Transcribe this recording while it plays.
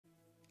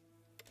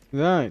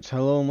Right,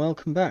 hello and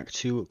welcome back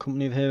to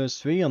Company of Heroes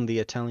 3 on the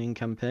Italian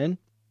campaign.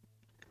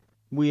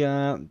 We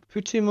are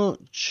pretty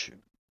much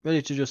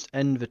ready to just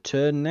end the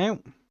turn now.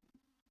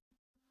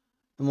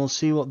 And we'll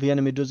see what the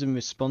enemy does in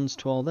response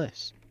to all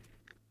this.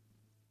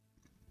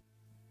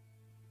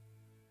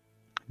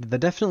 They're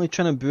definitely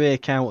trying to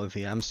break out of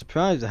here. I'm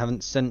surprised they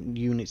haven't sent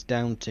units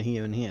down to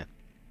here and here.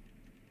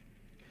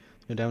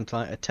 They're down to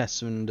like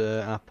Atessa and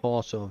our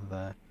port over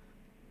there.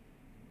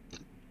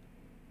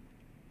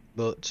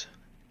 But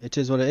it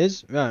is what it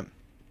is. Right.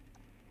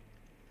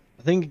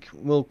 I think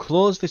we'll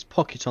close this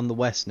pocket on the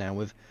west now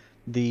with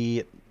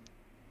the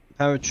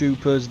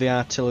paratroopers, the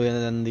artillery, and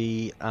then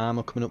the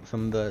armour coming up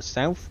from the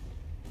south.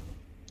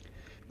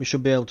 We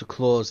should be able to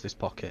close this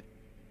pocket.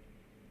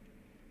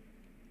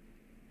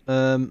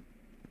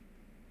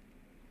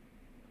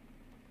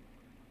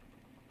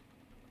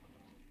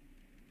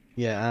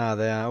 Yeah,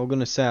 they are. We're going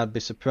to say I'd be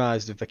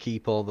surprised if they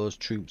keep all those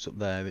troops up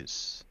there.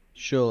 It's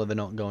surely they're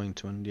not going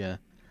to, and yeah,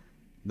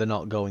 they're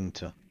not going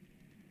to.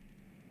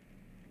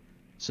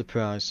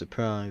 Surprise,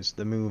 surprise,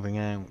 they're moving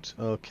out.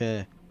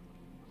 Okay.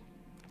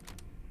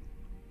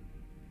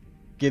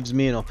 Gives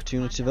me an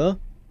opportunity though.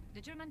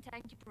 The German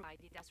tank you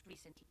provided us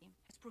recently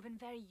has proven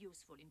very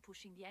useful in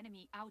pushing the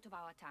enemy out of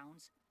our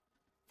towns.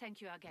 Thank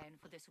you again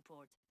for the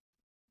support.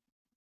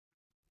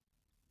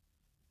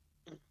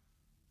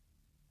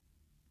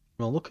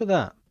 Well, look at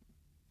that.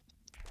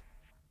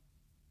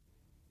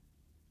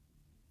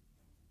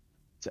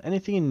 Is there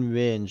anything in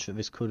range that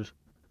this could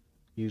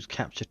use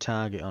capture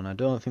target on? I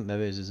don't think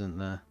there is, isn't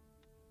there?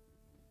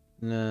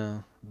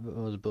 No,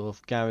 those are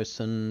both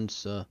garrisons,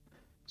 so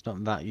it's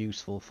not that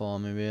useful for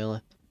me really.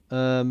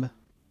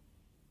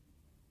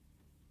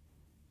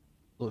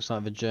 Looks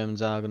like the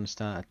Germans are going to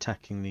start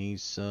attacking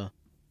these, so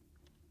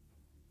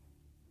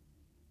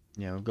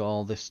yeah, we've got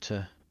all this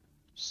to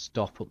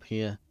stop up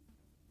here.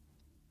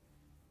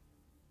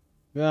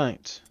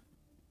 Right.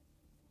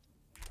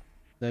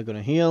 They're going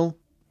to heal.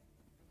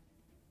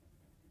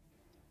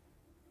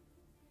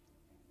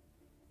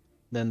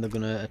 Then they're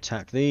going to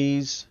attack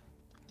these.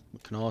 We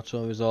can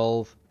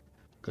auto-resolve.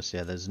 Because,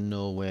 yeah, there's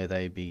no way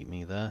they beat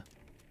me there.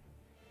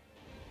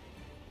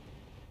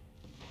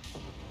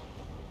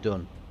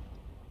 Done.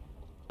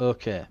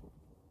 Okay.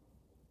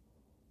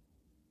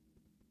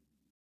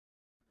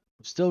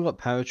 We've still got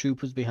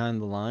paratroopers behind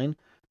the line.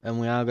 And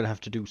we are going to have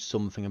to do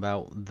something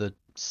about the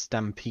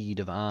stampede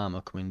of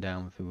armour coming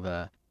down through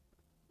there.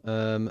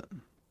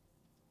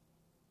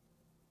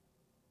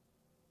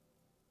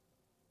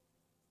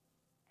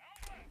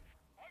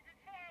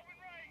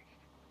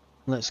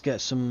 Let's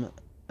get some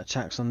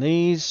attacks on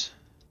these.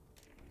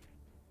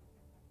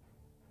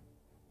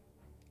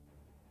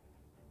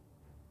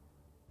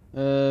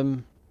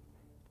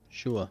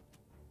 Sure.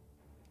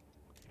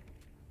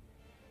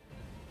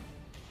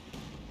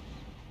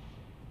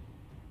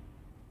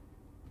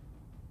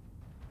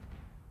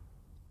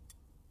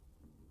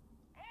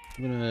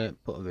 I'm gonna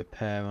put a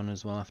repair on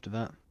as well after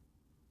that.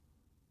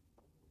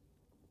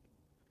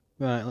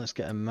 Right, let's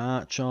get a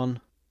march on.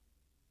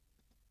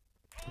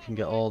 We can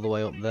get all the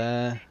way up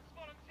there.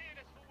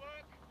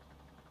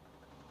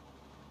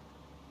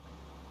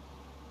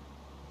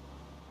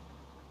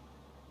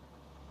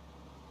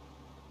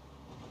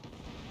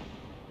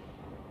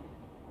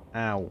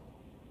 Ow.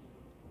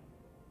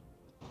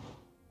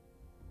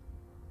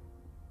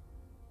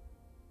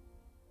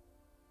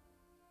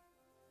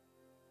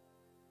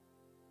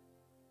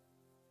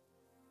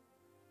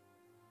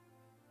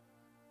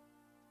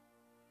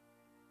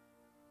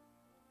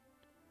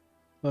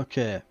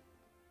 Okay.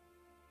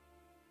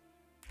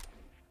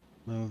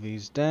 Move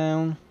these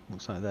down.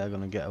 Looks like they're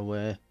gonna get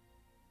away.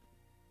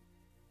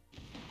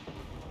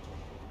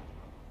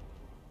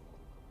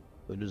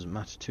 But it doesn't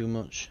matter too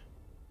much.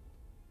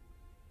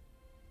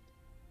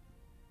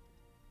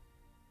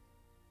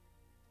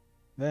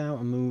 They're out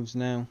of moves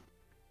now.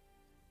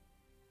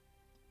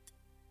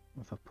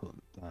 If I put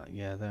that,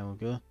 yeah, there we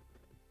go.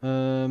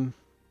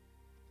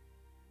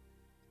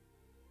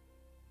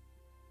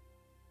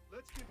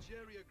 Let's give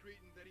Jerry a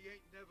greeting that he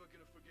ain't never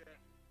gonna forget.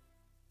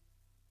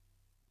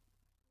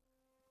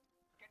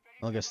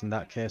 I guess in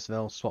that case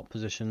they'll swap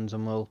positions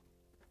and we'll...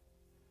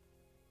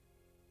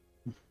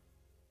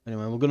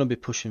 Anyway, we're gonna be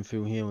pushing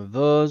through here with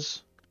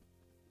those.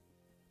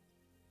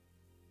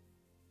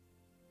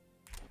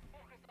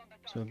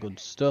 So good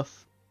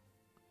stuff.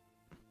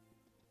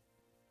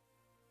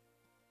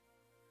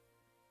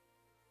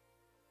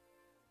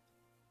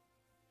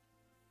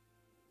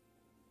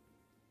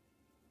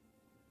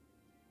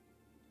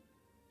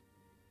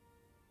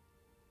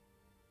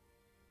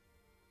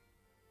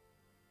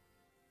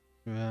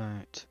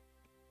 Right.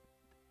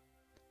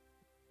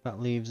 That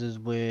leaves us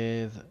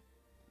with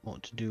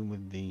what to do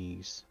with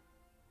these.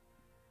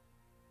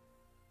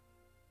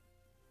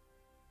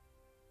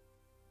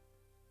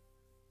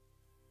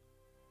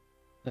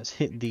 Let's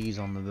hit these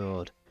on the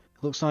road.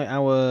 It looks like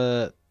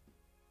our...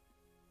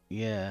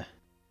 Yeah.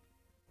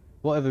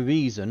 Whatever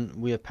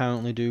reason, we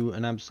apparently do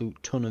an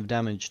absolute ton of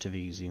damage to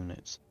these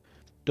units.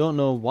 Don't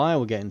know why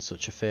we're getting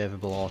such a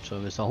favourable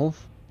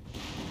auto-resolve.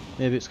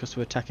 Maybe it's because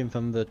we're attacking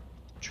from the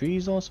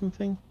trees or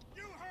something?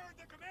 You heard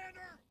the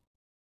commander!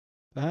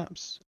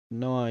 Perhaps?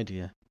 No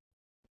idea.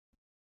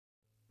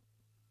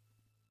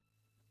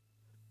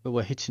 But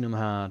we're hitting them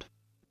hard.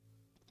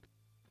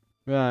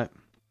 Right.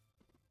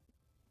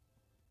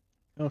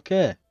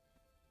 Okay.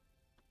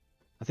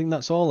 I think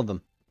that's all of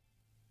them.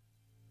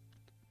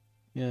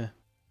 Yeah.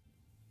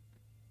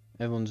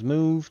 Everyone's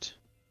moved.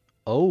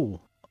 Oh.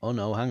 Oh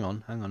no, hang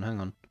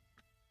on.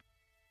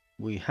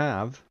 We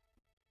have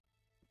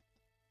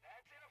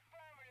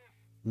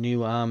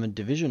new armoured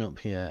division up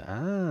here.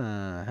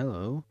 Ah,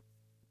 hello.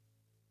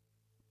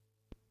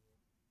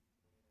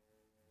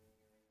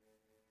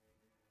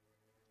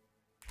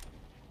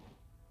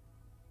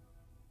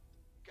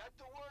 Got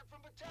the word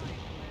from battalion,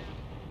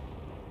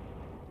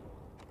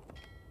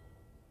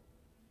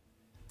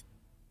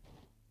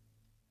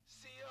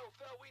 CO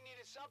felt we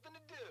needed something to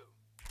do.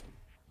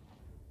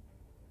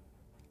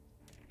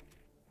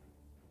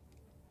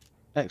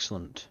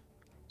 Excellent.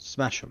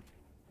 Smash them.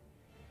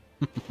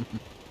 Listen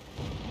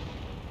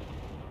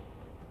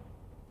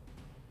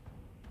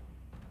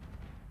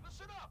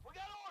up, we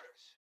got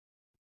orders.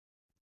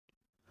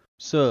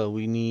 So,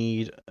 we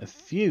need a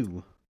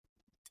few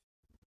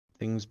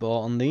things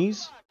bought on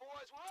these. All right,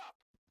 boys, we're up.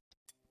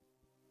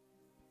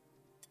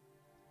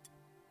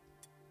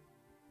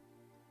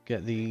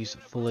 Get these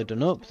fully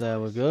done up. There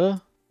we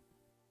go.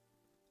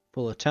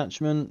 Full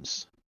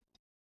attachments.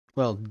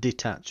 Well,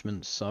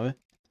 detachments, sorry.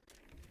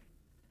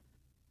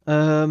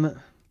 And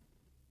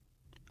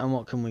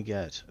what can we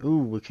get? Ooh,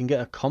 we can get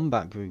a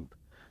combat group.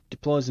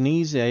 Deploys an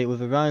Easy-8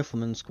 with a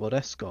rifleman squad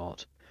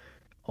escort.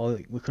 Or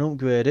we can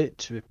upgrade it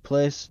to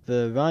replace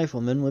the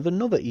rifleman with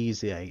another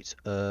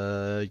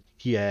Easy-8.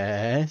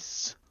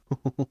 Yes.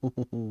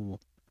 Ooh,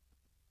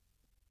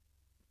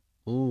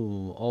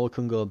 or we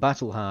can go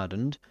battle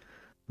hardened.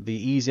 The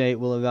Easy-8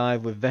 will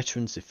arrive with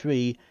veterancy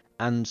 3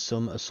 and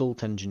some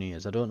assault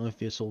engineers. I don't know if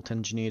the assault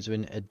engineers are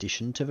in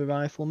addition to the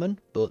riflemen,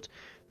 but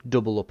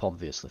double up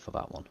obviously for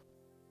that one.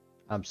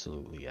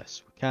 Absolutely,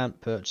 yes. We can't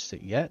purchase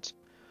it yet.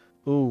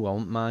 Ooh, I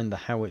won't mind the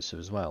howitzer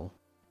as well.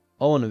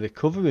 Oh, and a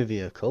recovery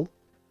vehicle.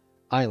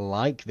 I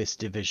like this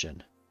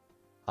division.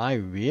 I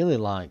really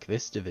like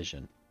this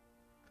division.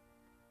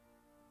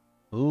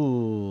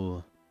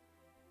 Ooh.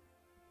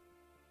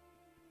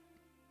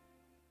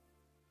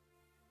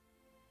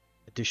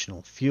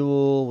 Additional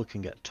fuel. We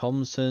can get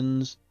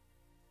Thompsons.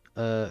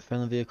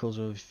 Friendly vehicles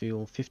will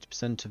refuel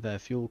 50% of their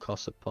fuel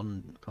cost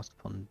upon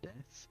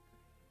death.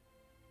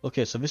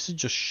 Okay, so this is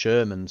just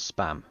Sherman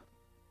spam.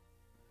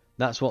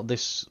 That's what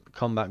this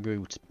combat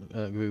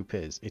group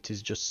is. It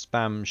is just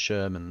spam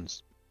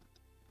Shermans.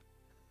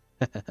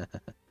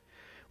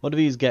 What do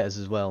these get us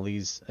as well?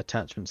 These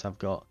attachments I've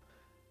got.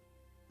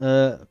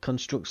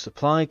 Construct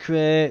supply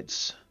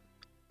crates.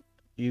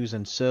 Use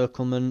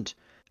encirclement.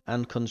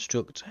 And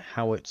construct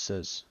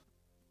howitzers.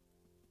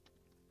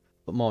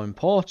 But more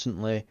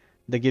importantly,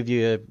 they give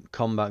you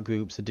combat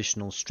groups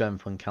additional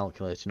strength when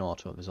calculating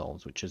auto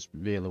resolves, which is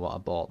really what I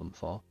bought them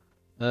for.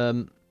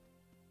 On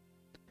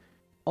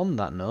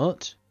that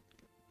note,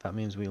 that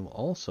means we'll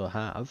also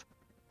have...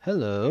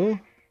 Hello.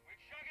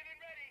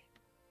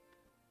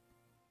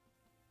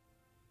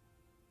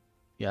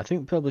 Yeah, I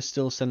think probably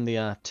still send the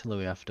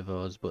artillery after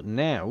those, but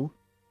now...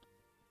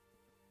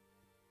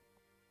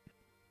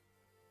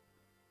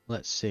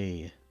 Let's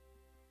see.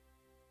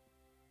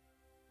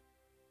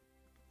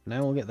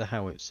 Now we'll get the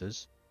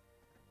howitzers.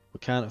 We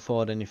can't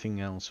afford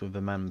anything else with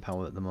the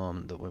manpower at the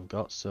moment that we've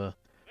got, so...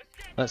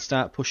 Let's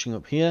start pushing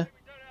up here.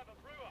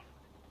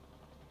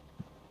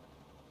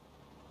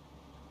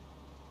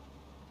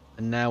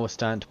 And now we're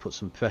starting to put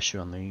some pressure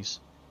on these.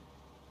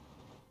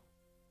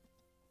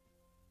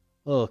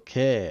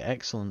 Okay,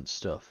 excellent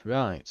stuff.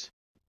 Right.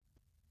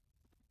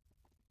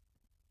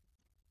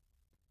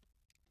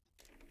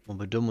 We'll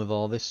be done with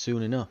all this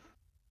soon enough.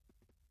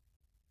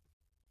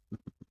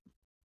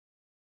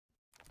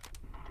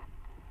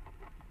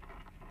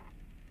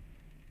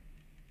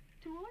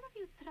 To all of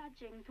you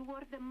trudging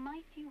toward the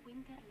mighty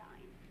winter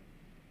line,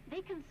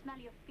 they can smell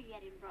your fear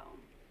in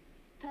Rome.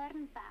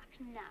 Turn back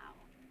now.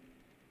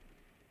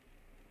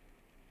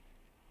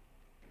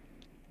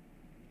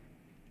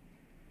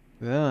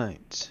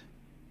 Right.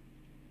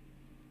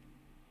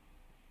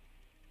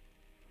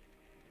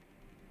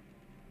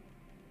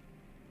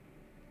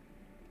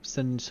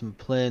 Sending some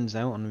planes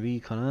out on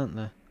recon, aren't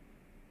they?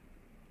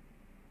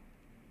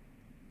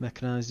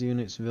 Mechanized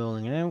units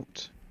rolling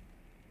out.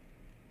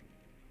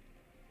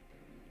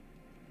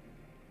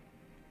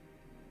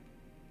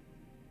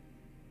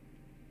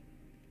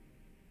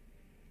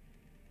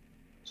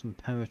 Some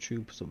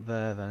paratroopers up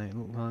there then. It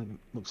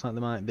looks like they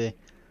might be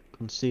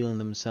concealing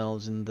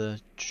themselves in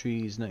the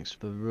trees next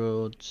to the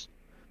roads,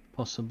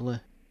 possibly.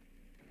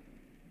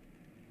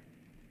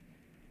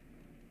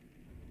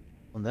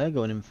 And they're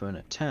going in for an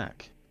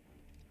attack.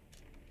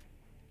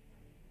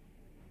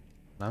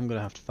 I'm going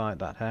to have to fight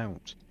that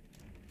out.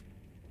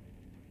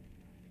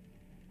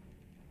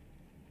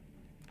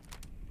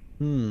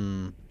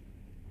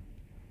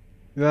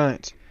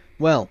 Right.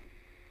 Well,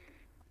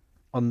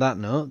 on that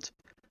note,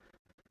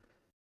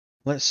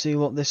 Let's see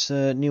what this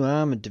new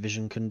armoured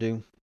division can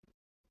do.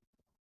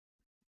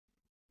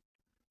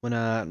 When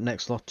our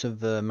next lot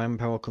of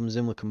manpower comes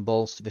in, we can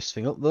bolster this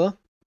thing up though.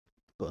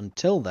 But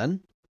until then,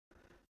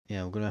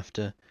 yeah, we're going to have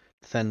to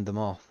fend them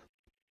off.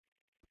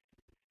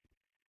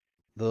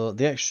 Though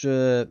the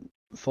extra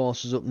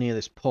forces up near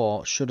this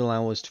port should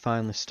allow us to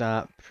finally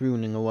start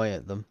pruning away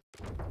at them.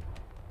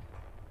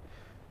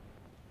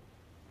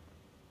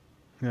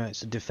 Right,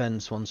 it's a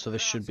defence one, so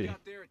this should be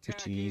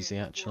pretty easy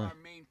actually.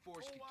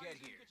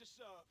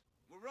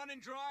 We're running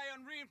dry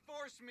on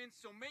reinforcements,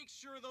 so make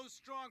sure those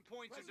strong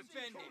points are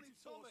defended.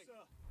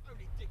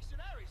 Only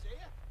dictionaries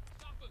here.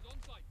 Sappers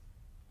on site.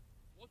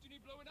 What do you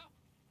need blowing up?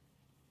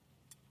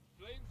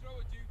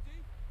 Flamethrower duty?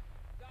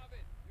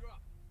 David, you're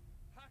up.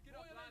 Pack it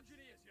up, lads.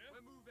 Engineers, yeah?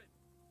 We're moving.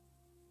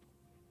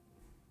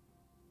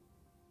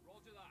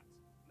 Roger that.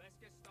 Let's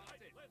get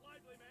started. Let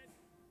lively, men.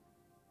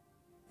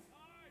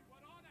 Aye,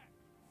 we're on it.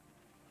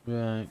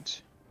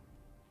 Right.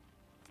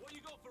 What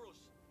you got for us?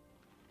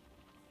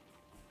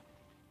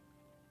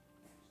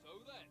 So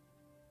then,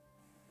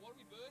 what are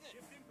we burning?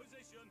 Shift in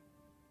position.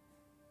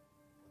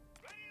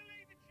 Ready to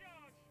lead the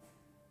charge.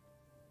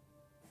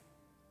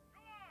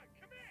 Come on,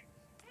 commit.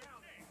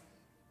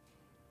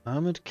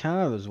 Armoured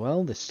car as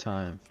well this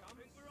time.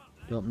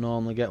 Don't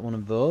normally get one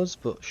of those,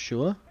 but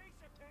sure.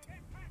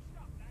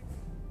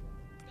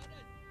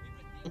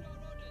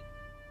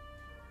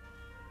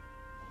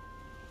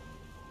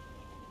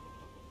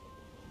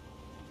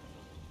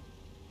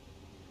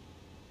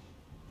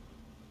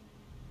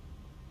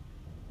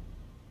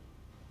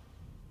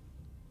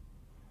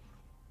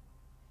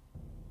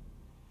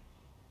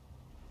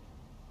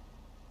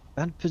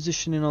 Bad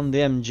positioning on the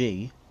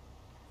MG.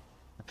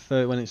 I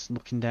prefer it when it's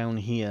looking down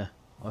here,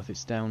 or if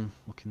it's down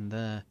looking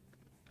there.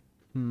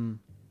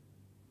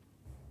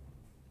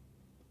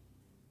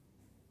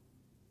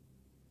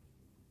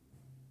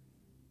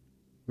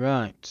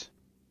 Right.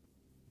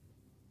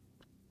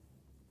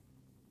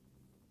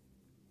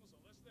 What's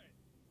all this then?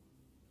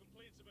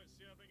 Complaints about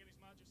serving in His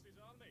Majesty's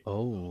army?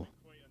 Oh.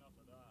 Quite enough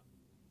of that.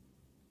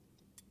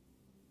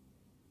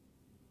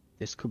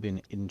 This could be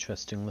an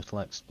interesting little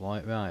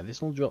exploit. Right,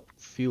 this will drop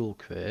fuel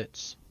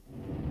crates.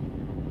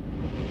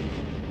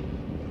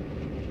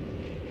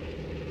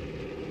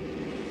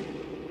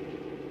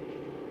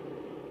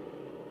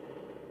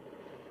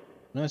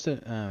 No, I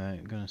said, alright,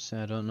 I'm gonna say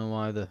I don't know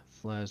why the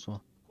flares were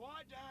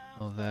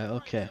over there.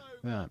 Okay,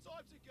 right.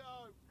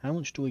 How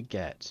much do we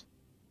get?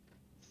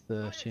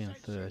 30 and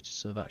 30,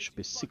 so that should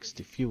be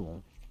 60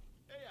 fuel.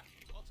 Here,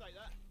 I'll take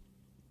that.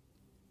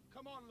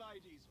 Come on,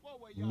 ladies, while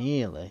we're young.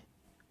 Nearly.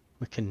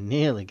 We can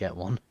nearly get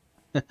one.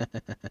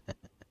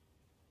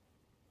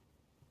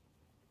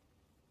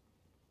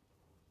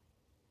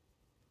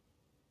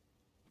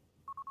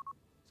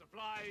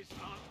 Supplies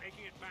aren't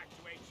making it back to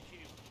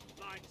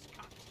HQ. Lines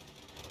cut.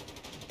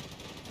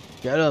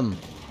 Get 'em!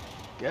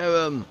 Get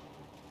 'em!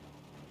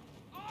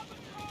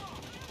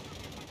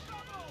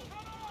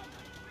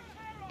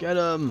 Get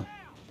 'em!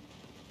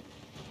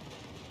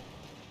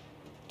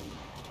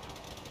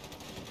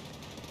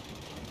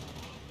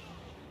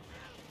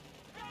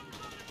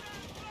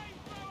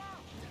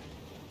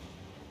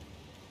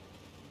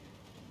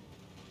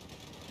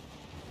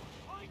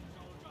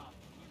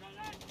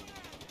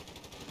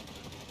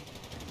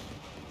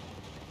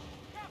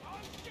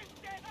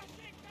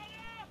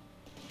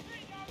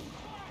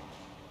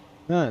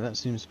 Right, that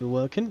seems to be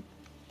working.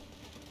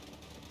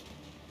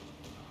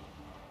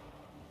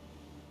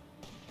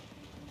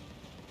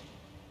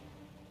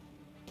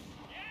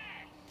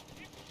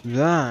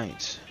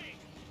 Right.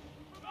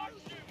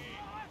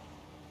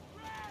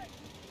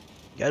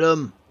 Get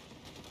 'em!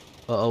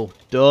 Uh-oh.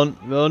 Don't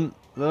run,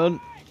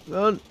 run,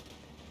 run!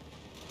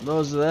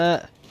 Those are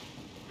there.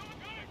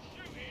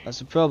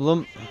 That's a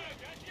problem.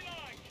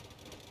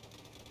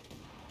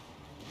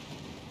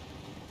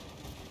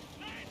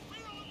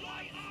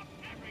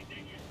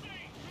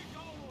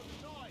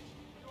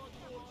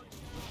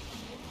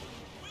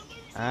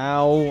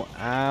 Ow,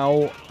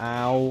 ow,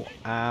 ow,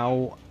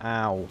 ow,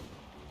 ow.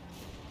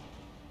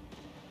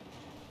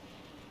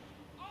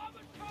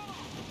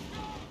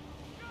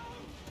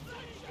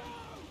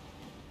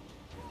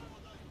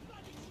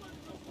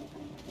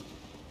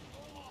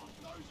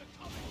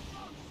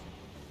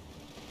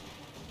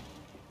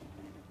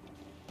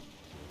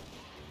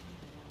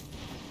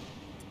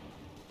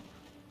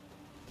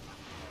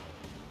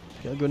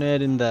 Get a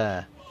grenade in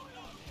there.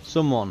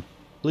 Someone,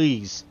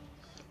 please.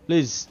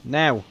 Please,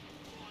 now.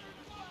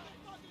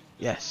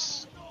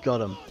 Yes, got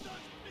him.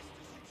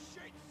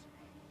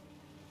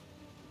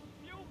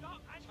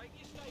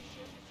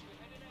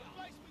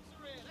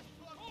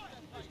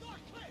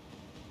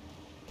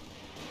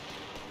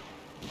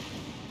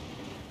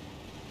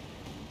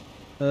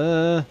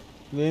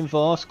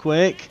 Reinforce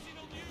quick.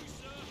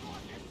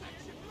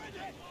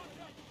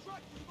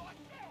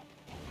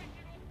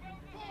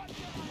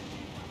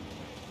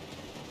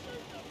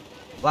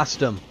 Blast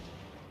them.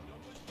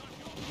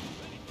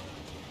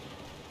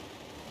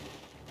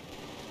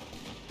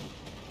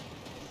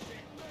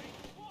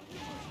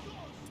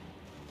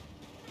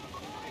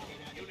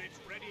 Units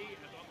ready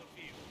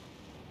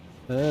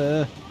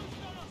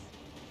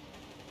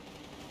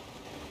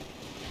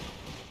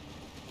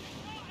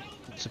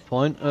What's the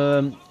point?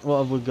 What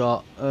have we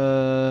got?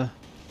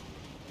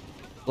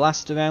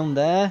 Blast around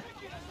there,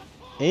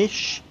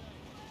 ish.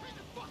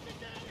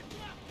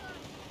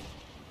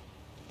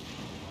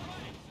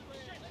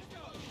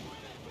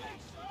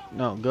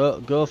 No,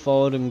 go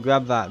forward and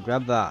grab that.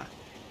 Grab that.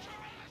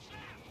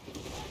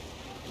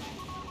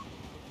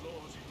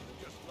 Lord,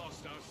 just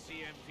lost our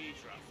CMP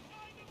truck.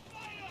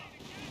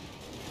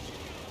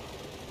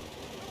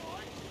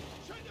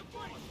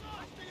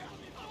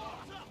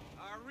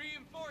 Our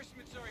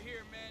reinforcements are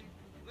here, men.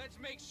 Let's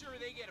make sure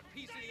they get a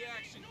piece of the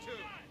action,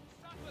 too.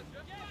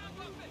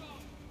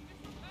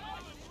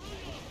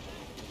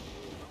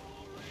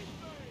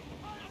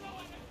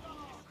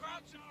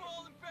 Crouch and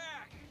falling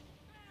back.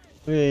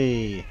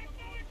 Hey.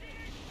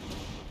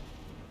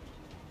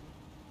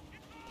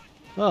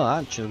 Well,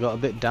 actually got a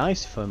bit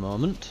dicey for a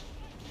moment.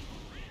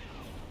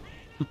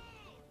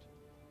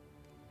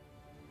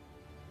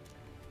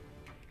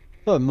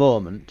 For a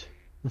moment.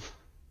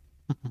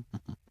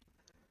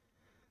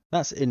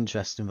 That's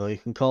interesting though, you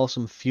can call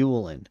some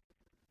fuel in.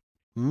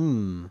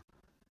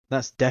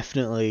 That's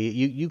definitely...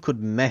 You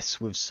could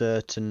mess with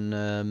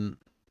certain...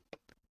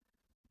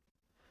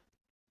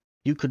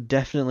 you could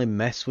definitely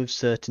mess with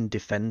certain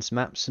defense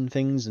maps and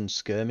things and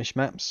skirmish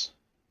maps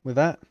with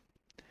that.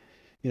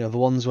 You know, the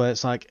ones where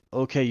it's like,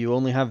 okay, you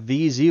only have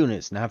these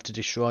units and have to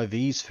destroy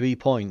these 3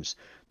 points.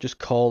 Just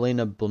call in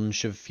a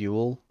bunch of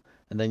fuel,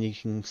 and then you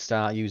can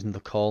start using the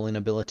call-in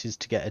abilities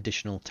to get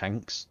additional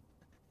tanks.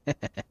 Of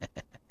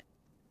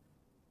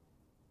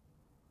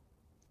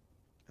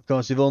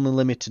course, you've only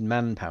limited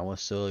manpower,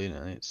 so, you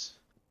know,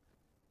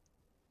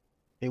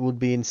 it would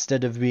be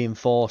instead of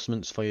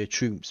reinforcements for your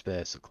troops,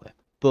 basically.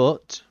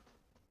 But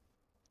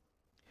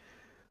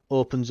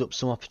opens up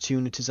some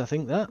opportunities, I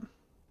think, that.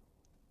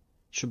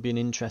 Should be an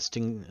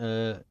interesting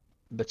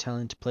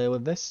battalion to play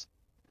with this.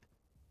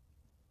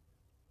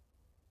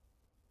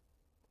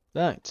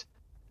 Right.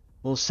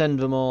 We'll send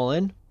them all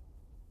in.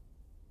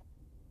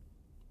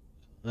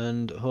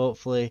 And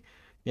hopefully,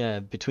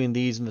 yeah, between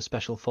these and the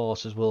special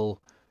forces, we'll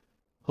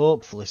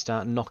hopefully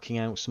start knocking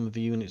out some of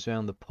the units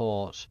around the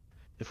port.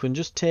 If we can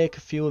just take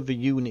a few of the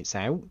units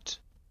out,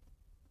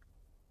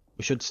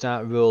 we should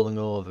start rolling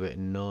over it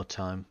in no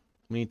time.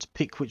 We need to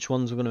pick which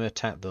ones we're going to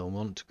attack though. We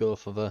want to go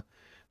for the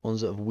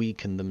ones that have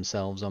weakened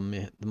themselves on me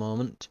at the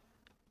moment.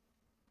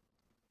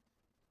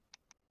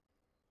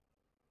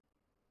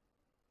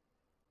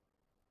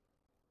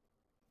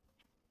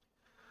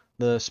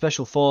 The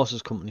Special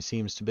Forces Company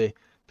seems to be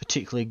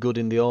particularly good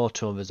in the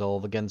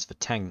auto-resolve against the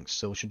tanks,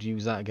 so we should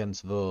use that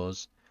against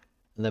those.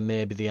 And then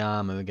maybe the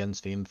armour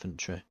against the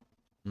infantry.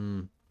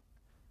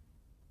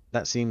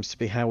 That seems to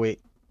be how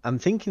it... I'm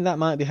thinking that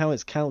might be how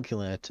it's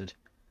calculated.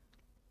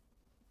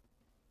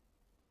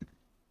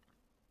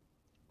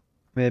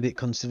 Maybe it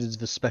considers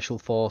the Special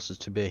Forces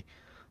to be,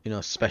 you know,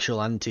 special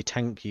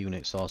anti-tank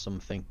units or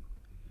something.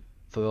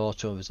 For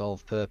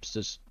auto-resolve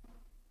purposes.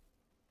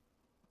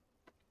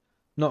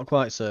 Not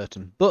quite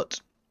certain, but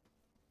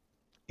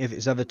if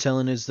it's ever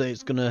telling us that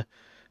it's gonna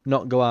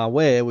not go our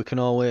way, we can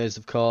always,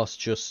 of course,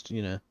 just,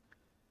 you know,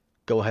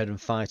 go ahead and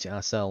fight it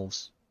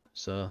ourselves.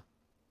 So,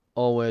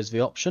 always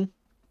the option.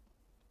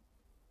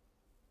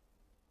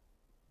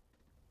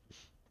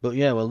 But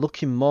yeah, we're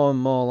looking more and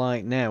more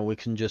like now we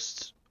can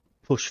just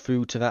push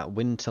through to that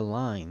winter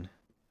line.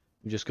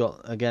 We've just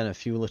got, again, a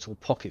few little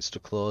pockets to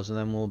close, and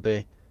then we'll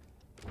be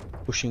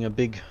pushing a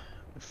big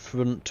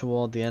front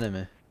toward the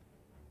enemy.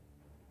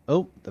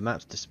 Oh, the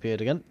map's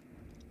disappeared again.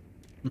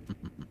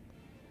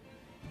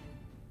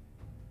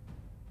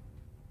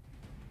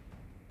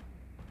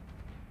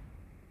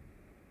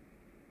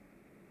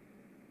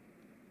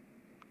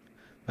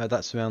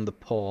 That's around the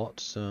port,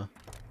 so...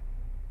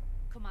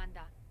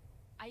 Commander,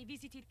 I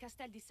visited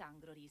Castel di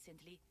Sangro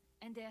recently,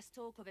 and there's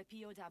talk of a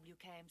POW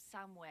camp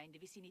somewhere in the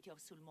vicinity of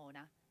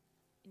Sulmona.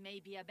 It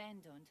may be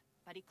abandoned,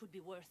 but it could be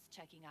worth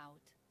checking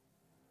out.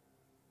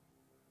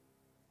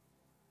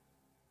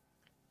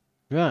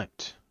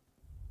 Right.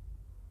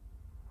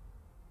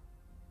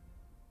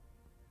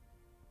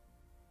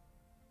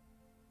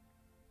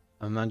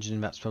 I'm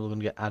imagining that's probably going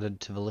to get added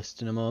to the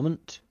list in a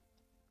moment.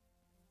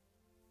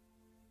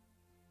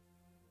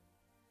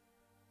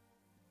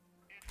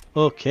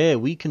 Okay,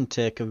 we can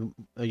take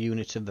a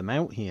unit of them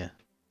out here.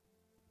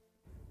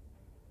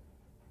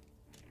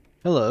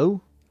 Hello.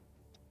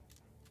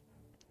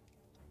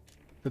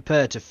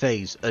 Prepare to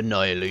face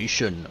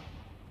annihilation.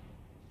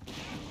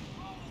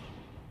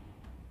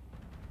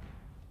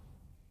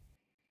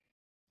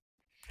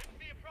 Shouldn't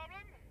be a problem.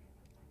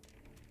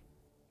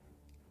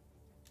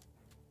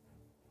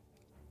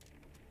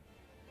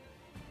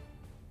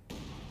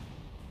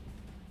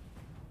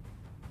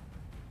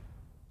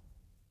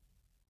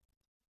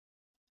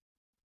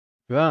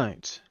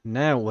 Right,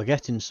 now we're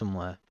getting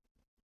somewhere.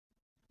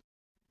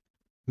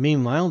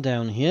 Meanwhile,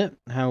 down here,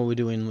 how are we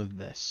doing with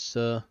this?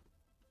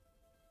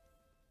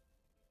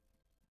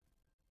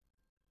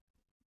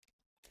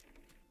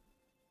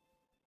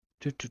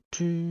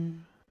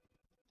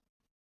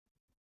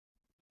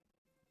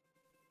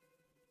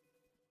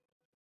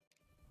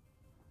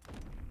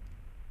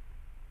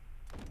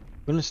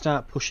 I'm going to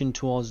start pushing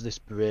towards this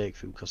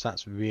breakthrough because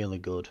that's really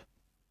good.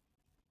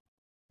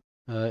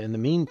 In the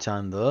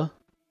meantime though,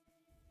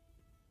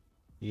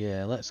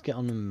 yeah, let's get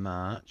on the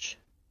march.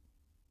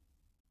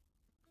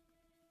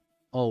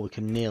 Oh, we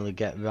can nearly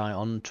get right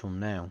onto them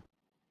now.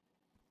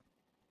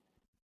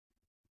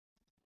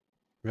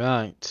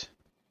 Right.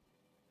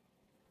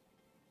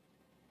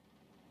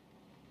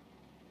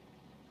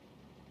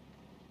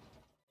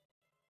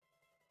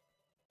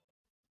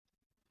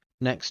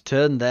 Next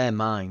turn, they're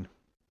mine.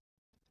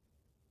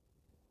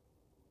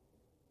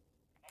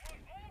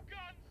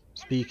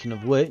 Speaking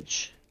of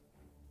which,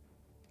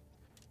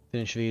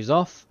 finish these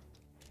off.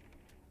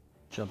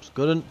 Job's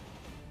good.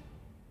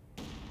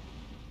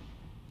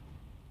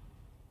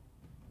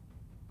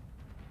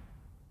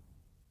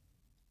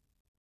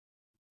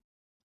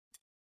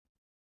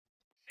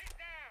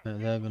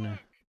 They're gonna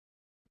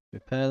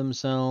repair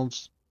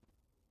themselves.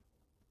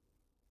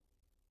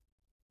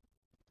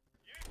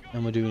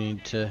 And we do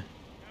need to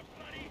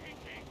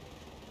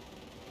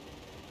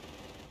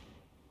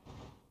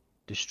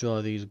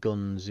destroy these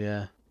guns,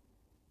 yeah.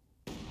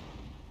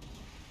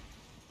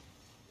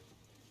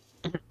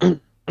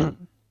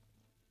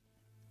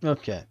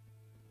 Okay.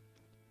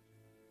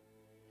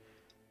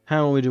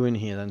 How are we doing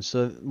here then?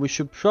 So we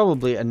should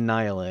probably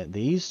annihilate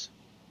these.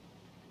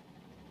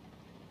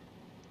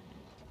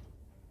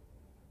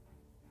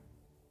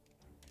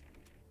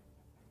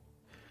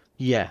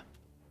 Yeah.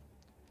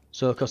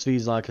 So of course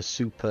these are like a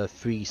super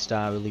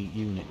 3-star elite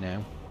unit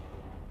now.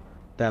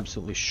 They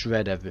absolutely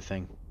shred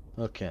everything.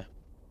 Okay.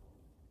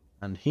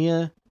 And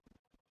here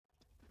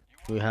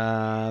we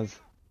have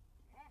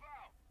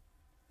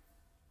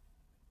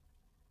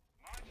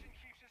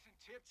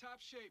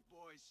Shape,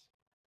 boys.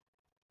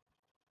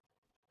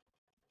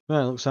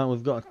 right, looks like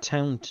we've got a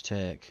town to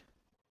take.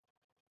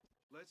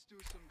 Let's do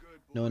some good,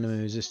 boys. No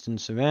enemy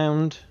resistance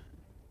around.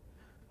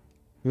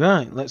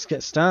 Right, let's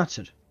get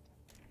started.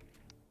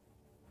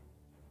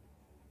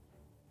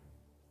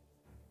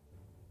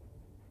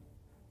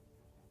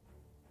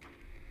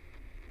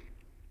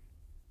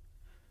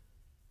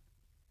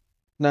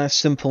 Nice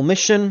simple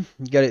mission,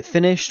 get it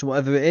finished,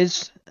 whatever it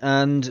is,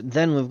 and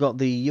then we've got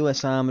the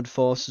US Armoured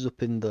Forces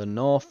up in the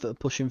north that are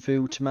pushing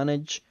through to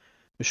manage.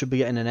 We should be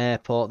getting an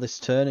airport this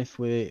turn if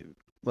we,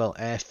 well,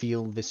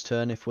 airfield this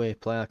turn if we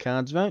play our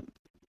cards right.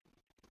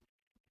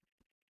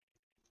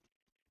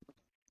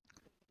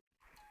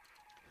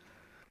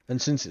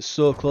 And since it's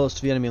so close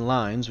to the enemy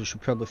lines, we should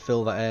probably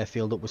fill that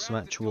airfield up with some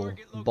actual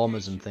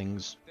bombers and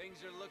things. Things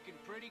are looking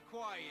pretty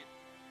quiet.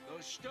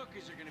 Those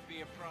Stuckers are gonna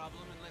be a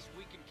problem unless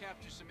we can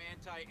capture some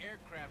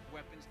anti-aircraft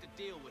weapons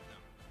to deal with them.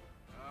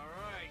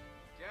 Alright,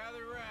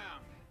 gather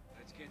round.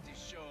 Let's get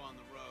this show on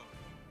the road.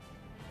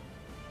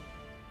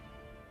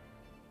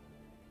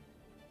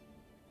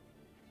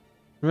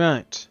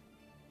 Right.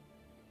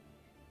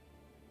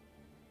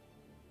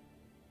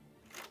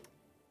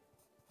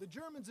 The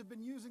Germans have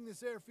been using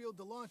this airfield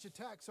to launch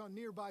attacks on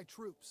nearby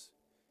troops.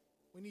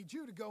 We need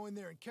you to go in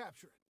there and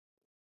capture it.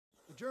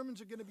 The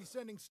Germans are going to be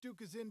sending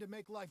Stukas in to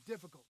make life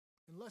difficult,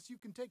 unless you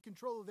can take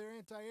control of their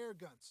anti-air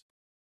guns,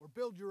 or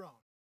build your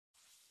own.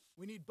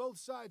 We need both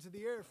sides of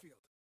the airfield,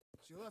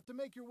 so you'll have to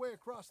make your way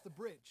across the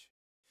bridge.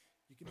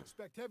 You can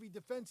expect heavy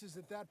defenses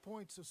at that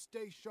point, so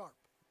stay sharp.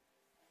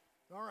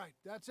 All right,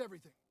 that's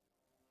everything.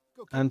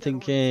 Go kick I'm that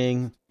hornet's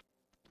thinking, nest.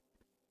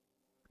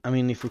 I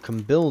mean, if we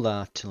can build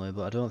artillery,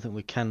 but I don't think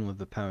we can with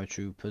the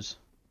paratroopers.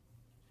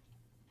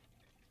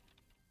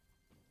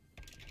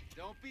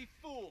 Don't be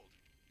fooled.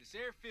 This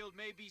airfield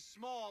may be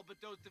small,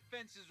 but those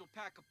defenses will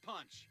pack a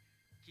punch.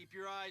 Keep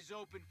your eyes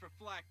open for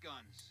flak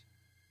guns.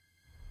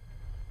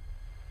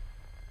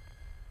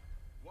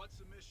 What's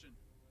the mission?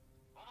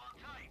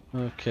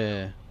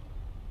 Okay.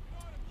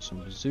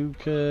 Some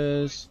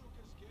bazookas.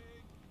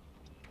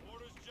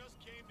 Orders just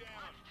came down.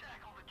 Let's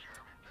tackle the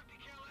German. 50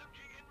 cal MG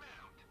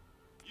inbound.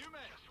 You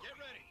men, get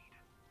ready.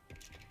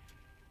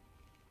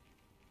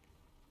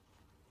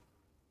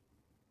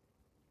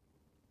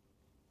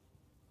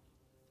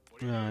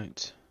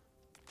 Right.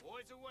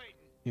 Boys are waiting.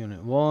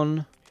 Unit 1.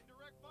 Indirect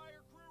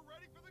fire crew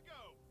ready for the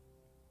go.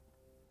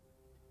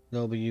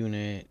 There'll be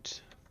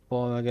Unit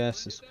 4, I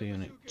guess. This will be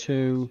Unit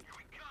 2.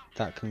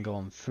 That can go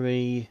on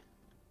 3.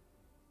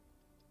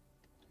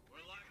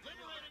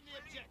 Liberating the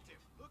objective.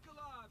 Look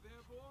alive,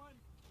 airborne.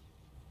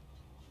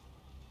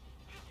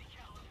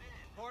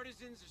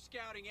 Partisans are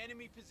scouting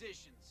enemy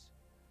positions.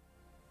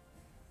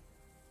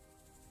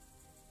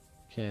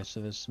 Okay,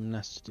 so there's some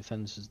nasty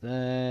defences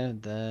there,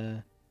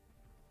 there.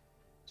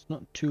 It's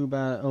not too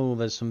bad. Oh,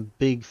 there's some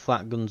big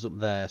flat guns up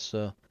there,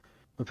 so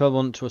we probably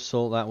want to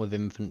assault that with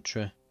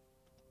infantry.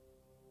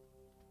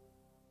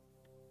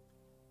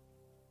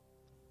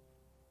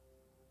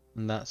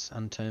 And that's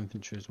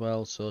anti-infantry as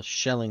well, so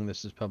shelling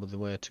this is probably the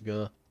way to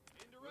go.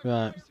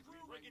 Right.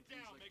 Break it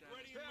down. Make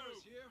ready and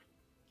move. Here,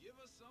 give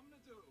us something to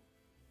do.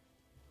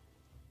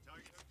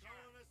 Target's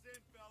calling us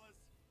in, fellas.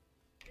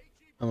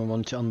 And we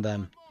want it on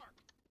them. Mark.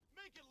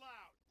 Make it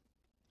loud.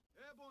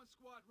 Airborne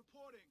squad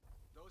reporting.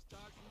 Those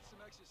dogs need some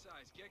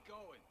exercise. Get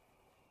going.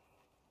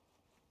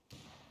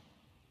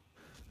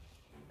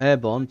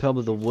 Airborne,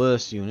 probably the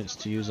worst units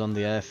to use on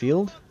the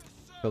airfield.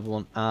 Probably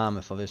want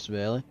armour for this,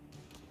 really.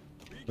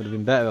 Would have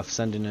been better off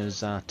sending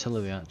us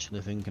artillery,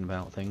 actually, thinking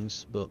about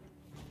things, but...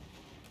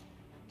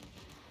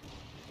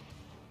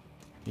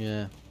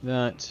 yeah,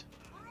 right.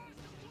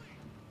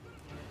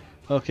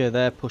 Okay,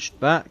 they're pushed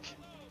back.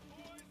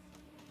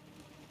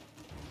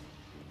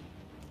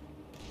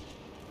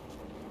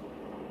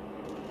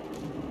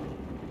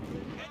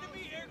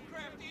 Enemy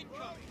aircraft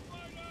incoming!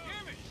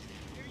 Damn it!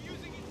 They're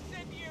using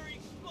incendiary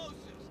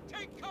explosives!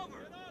 Take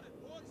cover!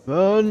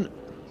 Run!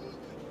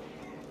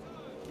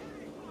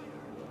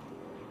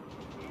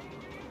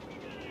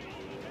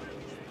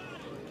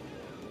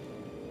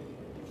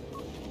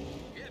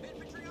 We have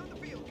infantry on the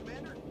field,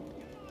 Commander!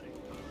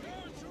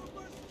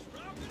 Paratroopers,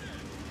 drop it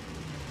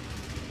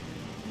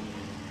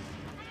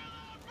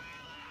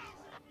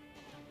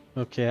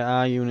in! Okay,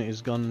 our unit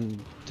has gone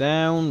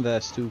down. Their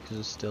Stukas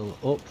are still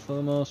up for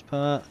the most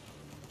part.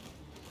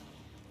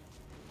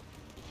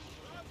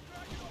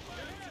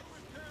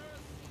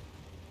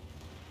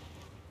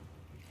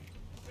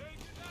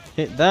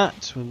 Hit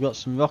that. We've got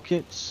some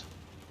rockets.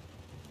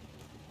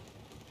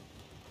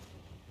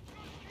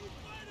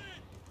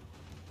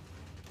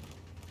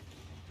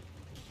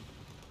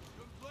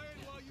 Complain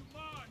while you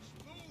march.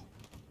 Move!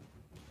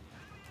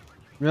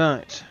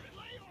 Right.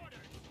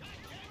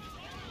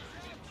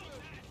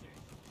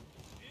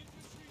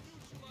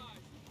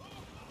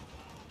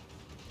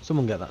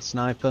 Someone get that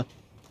sniper.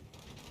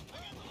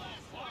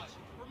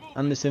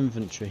 And this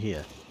infantry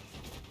here.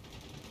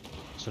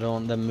 So I don't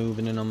want them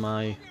moving in on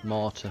my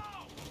mortar.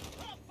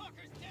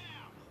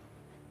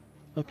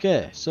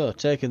 Okay, so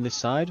taking this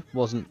side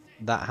wasn't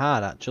that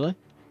hard actually.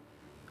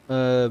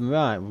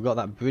 Right, we've got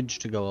that bridge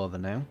to go over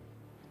now.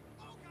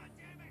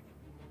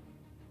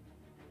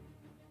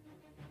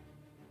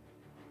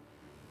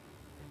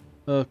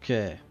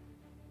 Okay.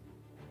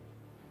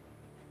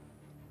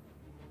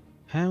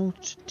 How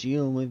to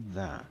deal with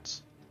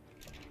that?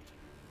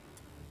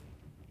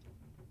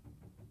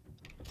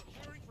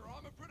 Preparing for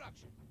armor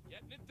production.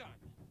 Getting it done.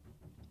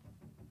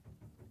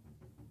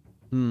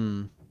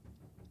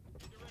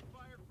 Direct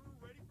fire crew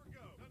ready for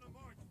go. On the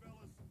march,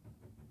 fellas.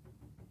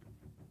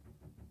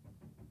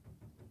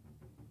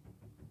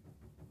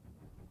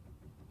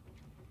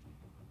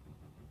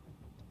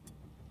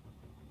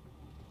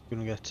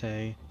 Gonna get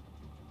a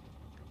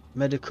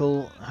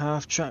medical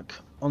half track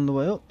on the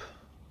way up.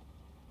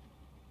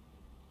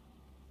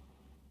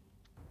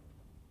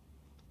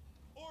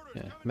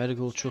 Yeah,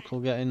 medical truck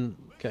will get in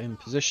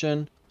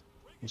position.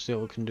 We'll see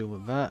what we can do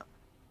with that.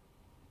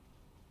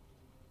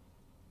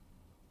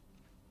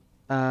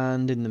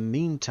 And in the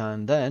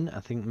meantime then, I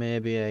think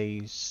maybe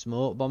a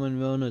smoke bombing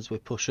run as we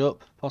push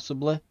up,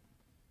 possibly.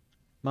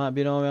 Might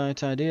be an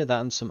alright idea, that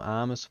and some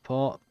armour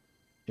support,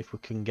 if we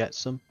can get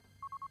some.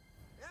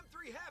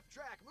 M3 half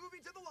track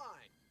moving to the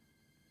line!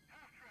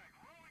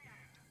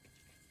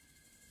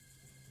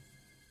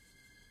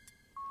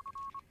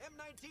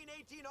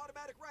 M1918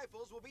 automatic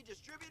rifles will be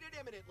distributed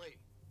imminently.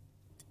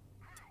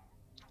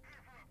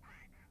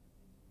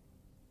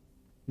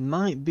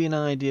 Might be an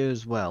idea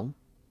as well.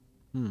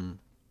 Let's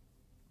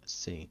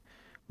see.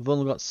 We've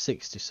only got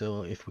 60,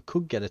 so if we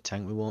could get a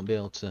tank, we won't be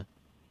able to...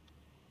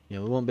 yeah,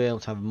 we won't be able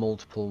to have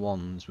multiple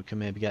ones. We can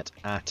maybe get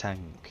our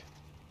tank.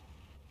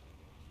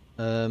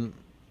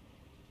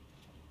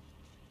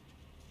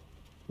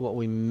 What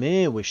we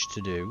may wish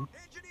to do...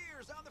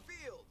 Engineers on the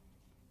field!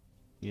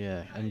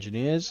 yeah,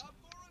 engineers.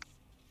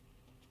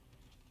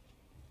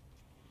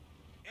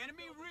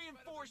 Enemy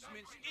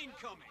reinforcements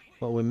incoming!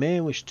 What we may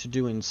wish to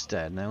do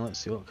instead, now let's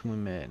see, what can we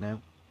make now?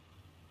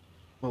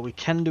 What we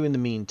can do in the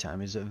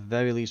meantime is at the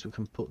very least we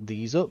can put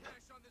these up.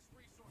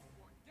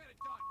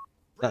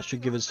 That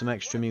should give us some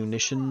extra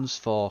munitions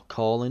for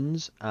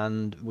call-ins,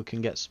 and we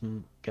can get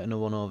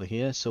another one over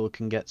here so we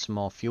can get some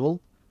more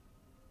fuel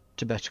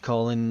to better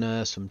call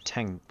in some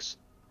tanks.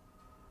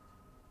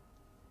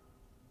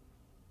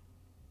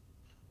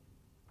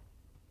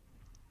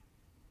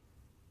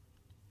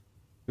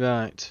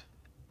 Right.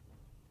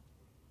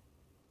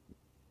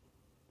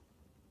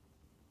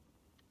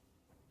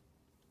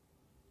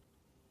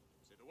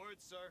 Say the word,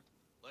 sir.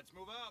 Let's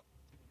move out.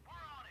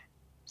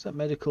 Is that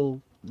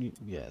medical?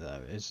 Yeah,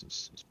 there it is.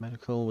 It's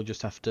medical. We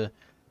just have to...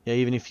 yeah,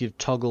 even if you've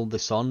toggled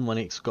this on, when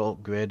it's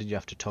got upgraded, you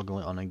have to toggle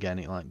it on again.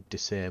 It like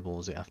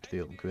disables it after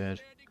the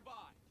upgrade.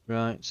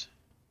 Right.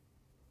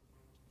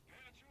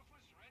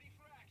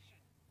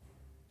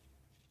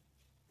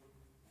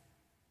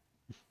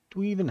 Do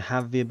we even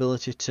have the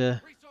ability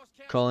to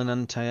call in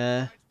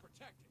anti-air?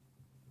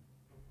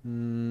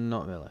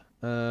 Not really.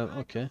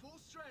 Okay.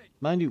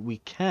 Mind you, we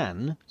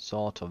can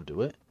sort of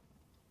do it,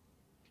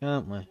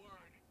 can't we?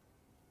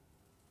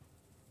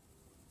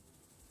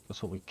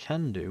 Because what we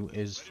can do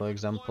is, for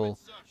example,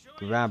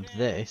 grab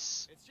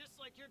this.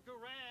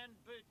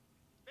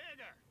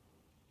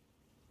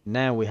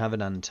 Now we have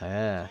an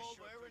anti-air.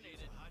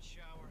 Hot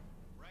shower,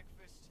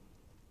 breakfast.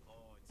 Oh,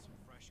 and some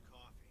fresh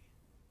coffee.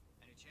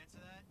 Any chance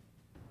of that?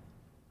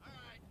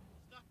 Alright,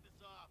 knock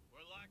this off.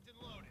 We're locked and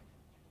loaded.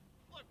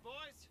 Look,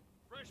 boys,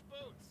 fresh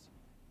boots.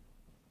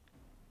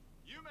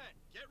 men,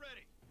 get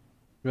ready.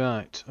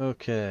 Right,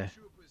 okay.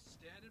 Troopers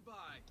standing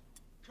by.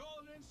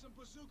 Calling in some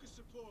bazooka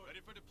support. Ready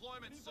for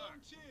deployment, Any sir.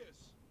 volunteers?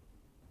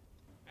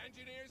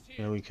 Engineers Yeah,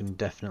 here. we can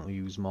definitely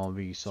use more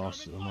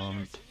resources at the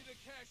moment. We need a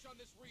cash on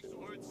this resource.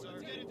 Word,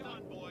 sir. Get it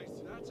done,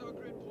 boys. That's our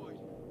grid point.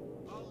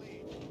 I'll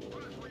lead.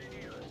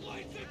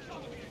 Lights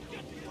incoming.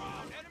 Get the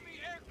ground. Enemy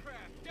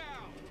aircraft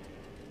down.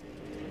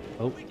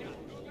 Oh, We got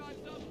two guys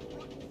up.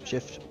 Front.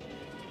 shift.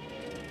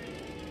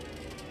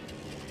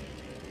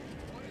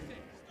 What is it?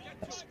 Get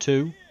That's to it.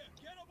 2. Here,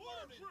 get 'em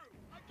loaded.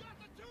 I got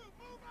the two.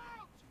 Move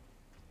out.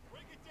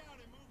 Break it down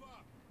and move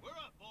up. We're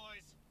up,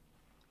 boys.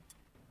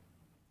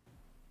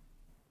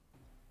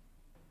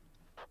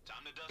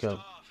 Time to dust Go.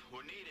 off.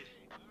 We're needed.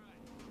 All right.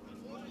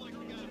 Let's look like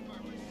we got a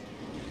purpose.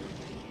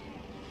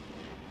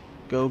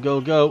 Go,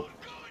 go, go. Going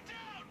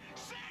down.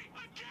 Say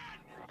again.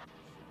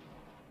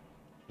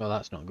 Oh,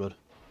 that's not good.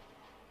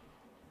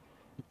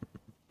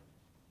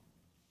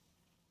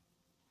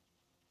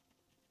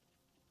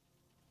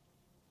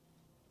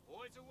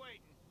 Boys are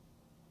waiting.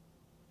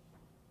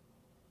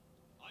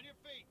 On your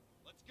feet.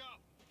 Let's go.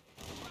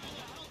 Where the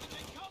hell did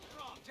they come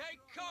from? Take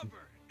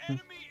cover.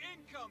 Enemy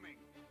incoming.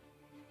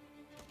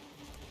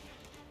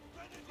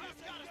 Press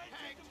got us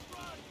pegged.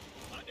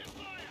 Under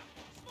fire.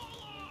 Small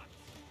arms.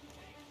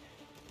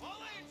 All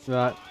hands.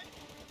 Right.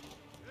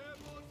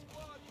 Airborne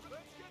squad.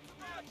 Let's get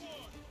some action.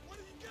 What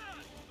do you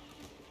got?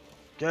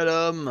 Get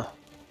 'em. Orders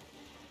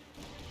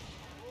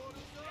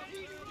up.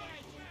 Easy,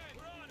 right.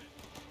 We're on it.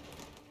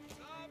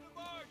 Time to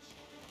march.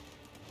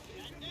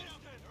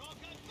 They're all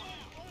guns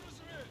down. Orders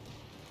are in.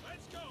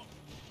 Let's go.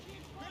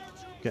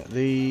 Get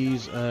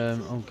these.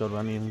 Oh god, we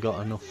haven't even got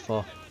enough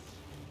for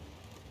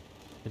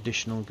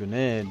additional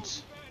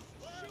grenades.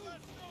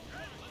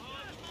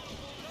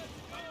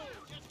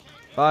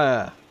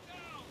 Fire.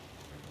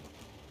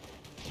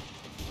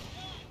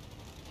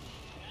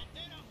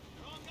 They're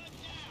all guns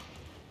down.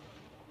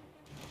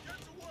 Get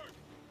to work.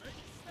 Make it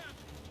snap.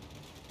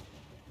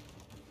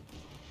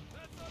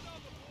 That's our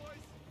number,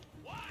 boys.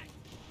 What?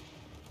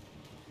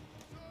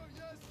 Sir,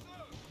 yes,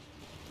 sir.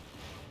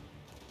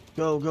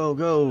 Go, go,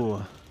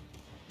 go.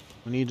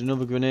 We need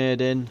another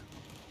grenade in.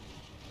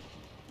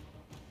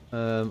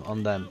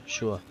 On them,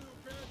 sure.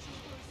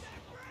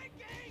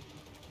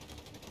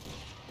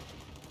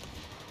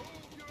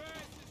 Move your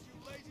asses, you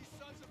lazy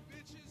sons of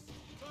bitches.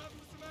 Time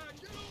for some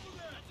action. Get over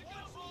there. That's a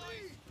good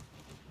boy.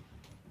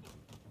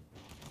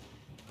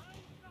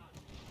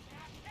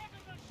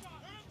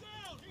 Hand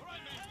down. All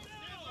right, man.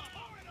 Stand up.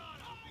 Forward on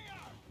him.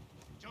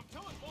 Jump to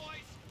it,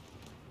 boys.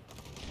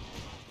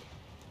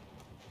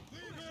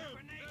 Leave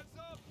him. Heads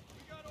up.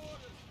 We got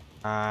orders.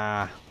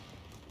 Ah,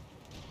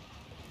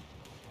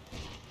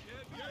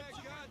 Get back,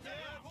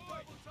 goddamn.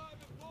 Double time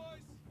it,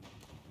 boys.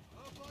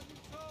 Up on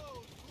your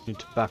toes. Move need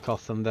to out. back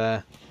off them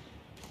there.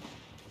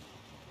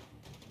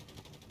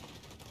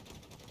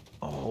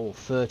 Oh,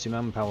 30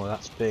 manpower,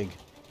 that's big.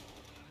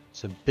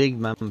 It's a big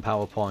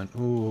manpower point.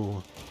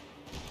 Ooh.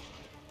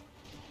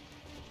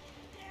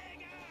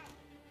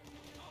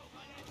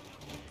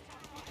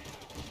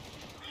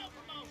 Field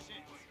promotions.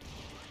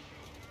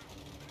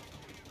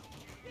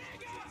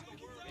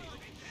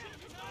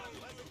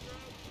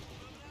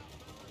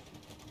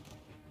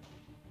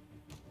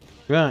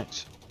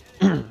 Right.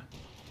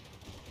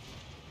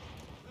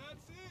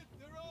 That's it.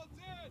 They're all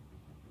dead.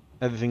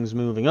 Everything's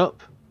moving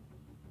up.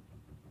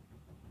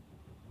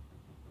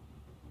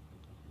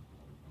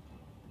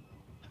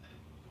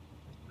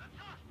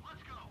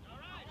 Let's go. All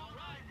right.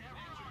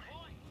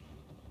 Everyone.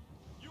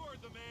 You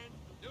heard the man.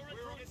 New We're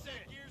on recruits set.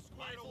 in. Gear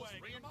squared Rifles away.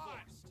 Come on.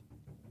 reinforced.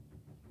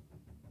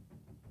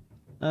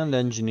 And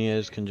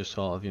engineers can just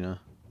sort of, you know,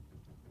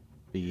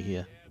 be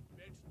here. Yeah, bitch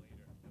later.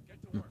 Now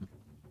get to work.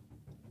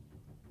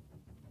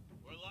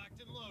 We're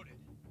locked and loaded.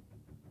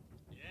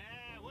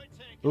 Yeah, we're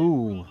taking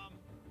Ooh. it from 'em.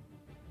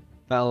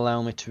 That'll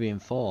allow me to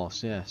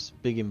reinforce, yes.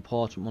 Big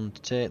important one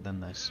to take then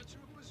this.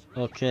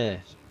 Okay.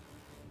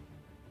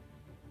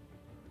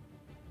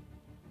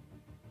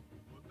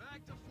 We're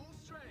back to full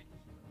strength.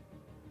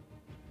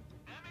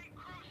 Enemy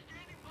crew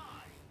standing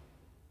by.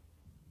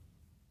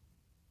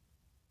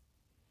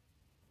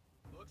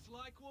 Looks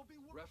like we'll be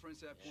reference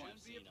that point.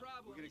 Shouldn't be a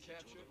problem. We're gonna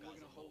capture it. We're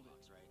gonna hold it.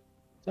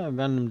 Is that a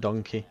random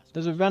donkey?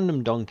 There's a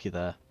random donkey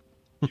there.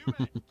 You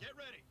men, get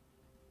ready.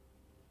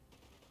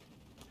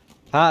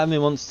 Part of me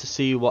wants to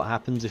see what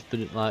happens if,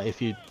 like,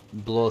 if you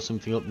blow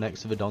something up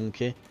next to the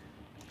donkey.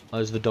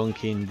 Or is the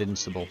donkey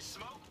invincible?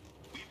 Smoke.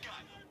 We've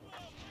got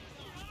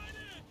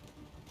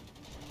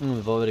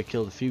We've already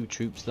killed a few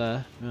troops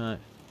there. Right.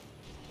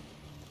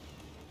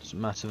 Doesn't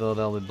matter though,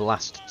 they'll be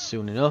blasted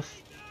soon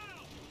enough.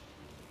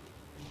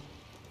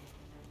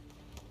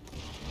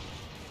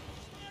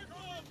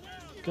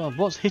 God,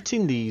 what's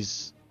hitting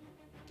these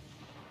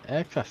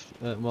aircraft?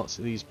 What's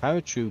these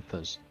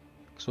paratroopers?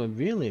 Because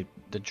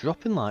they're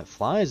dropping like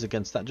flies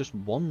against that just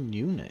one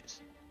unit.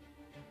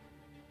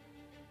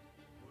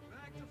 We're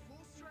back to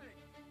full strength.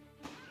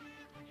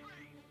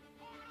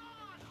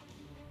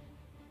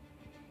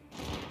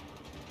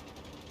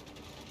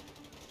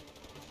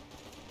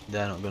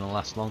 They're not going to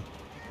last long.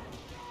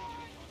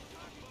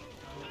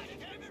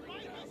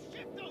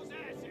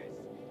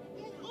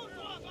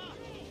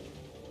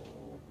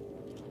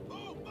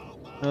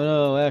 Oh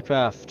no,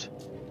 aircraft.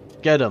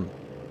 Get them.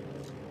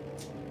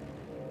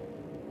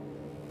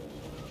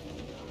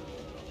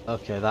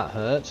 Okay, that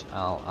hurt.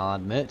 I'll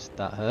admit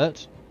that hurt.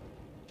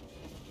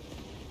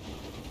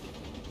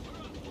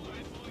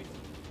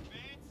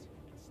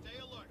 Stay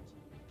alert.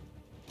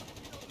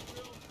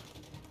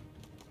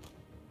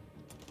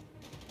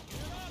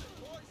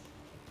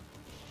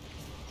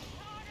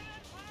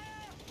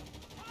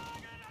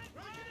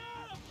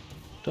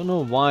 Don't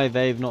know why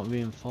they've not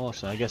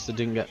reinforced it. I guess they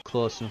didn't get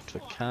close enough to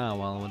a car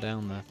while we're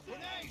down there.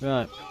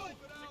 Right.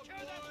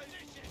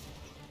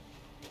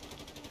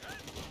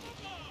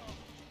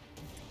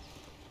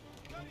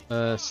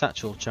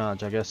 Satchel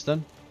charge, I guess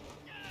then.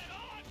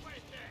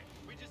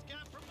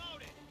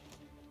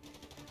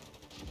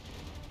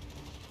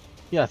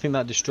 Yeah, I think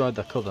that destroyed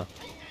their cover.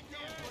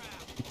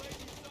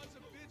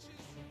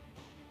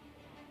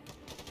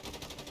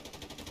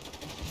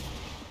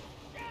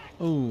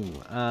 Ooh,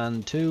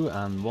 and 2,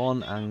 and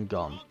 1, and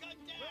gone.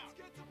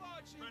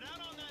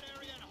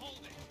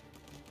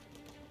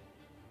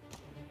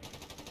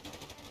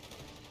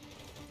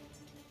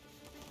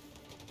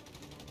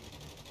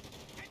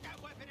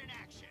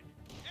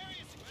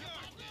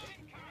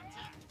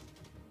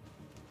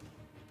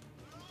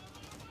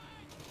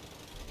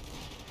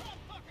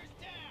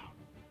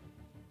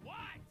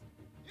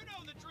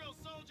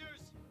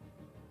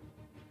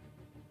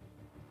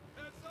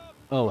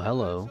 Oh,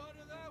 hello.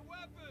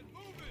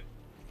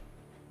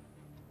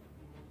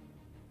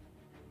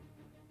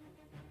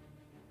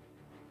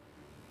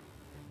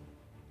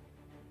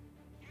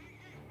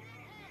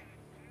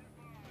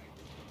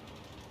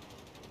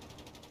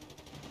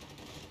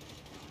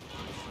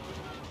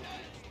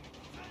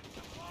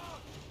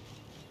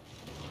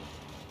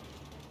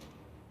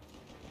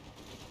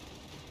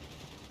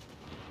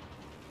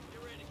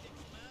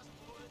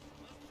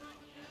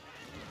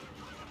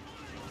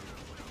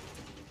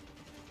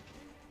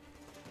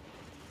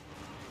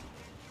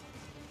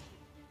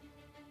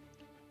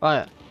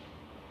 Fire.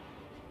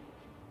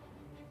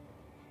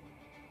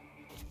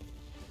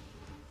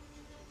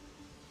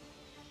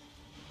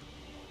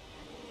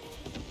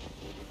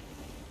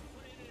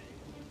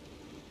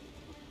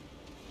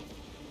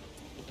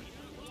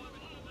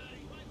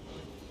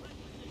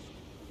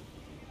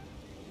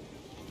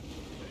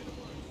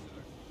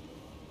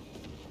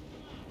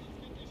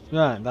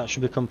 Right, that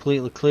should be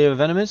completely clear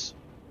of enemies.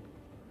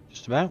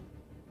 Just about.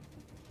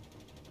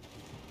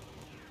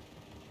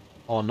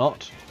 Or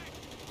not.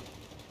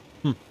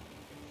 Hmm.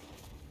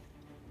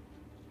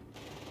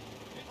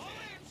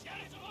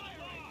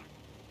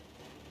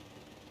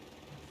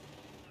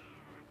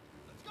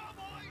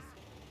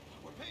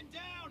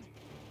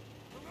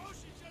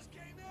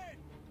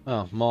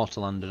 Oh,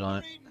 mortar landed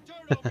on it.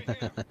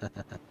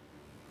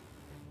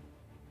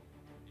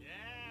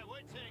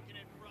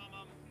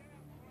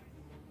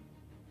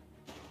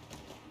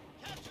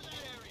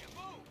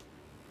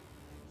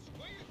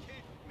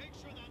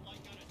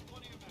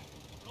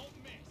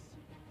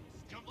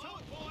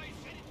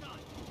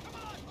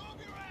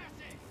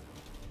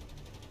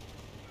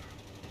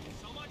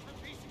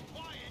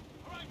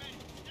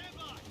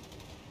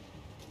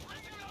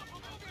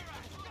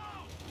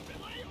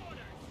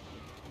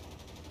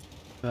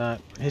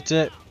 Right, hit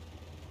it.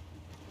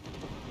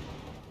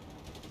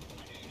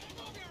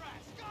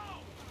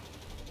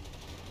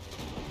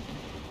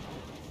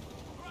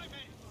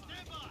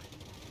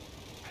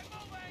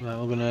 Right,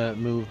 we're gonna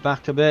move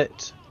back a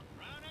bit.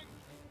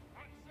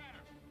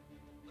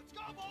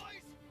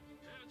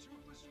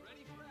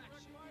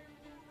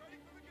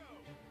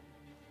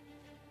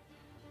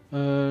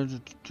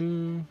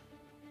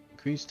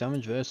 Increased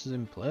damage versus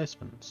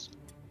emplacements.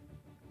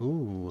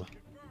 Ooh,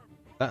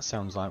 that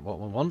sounds like what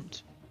we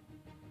want.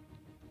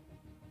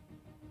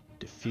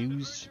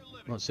 Diffuse,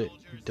 what's it?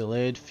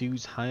 Delayed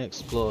fuse high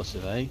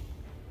explosive, eh?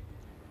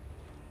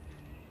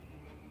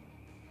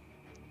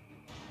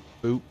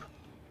 Boop.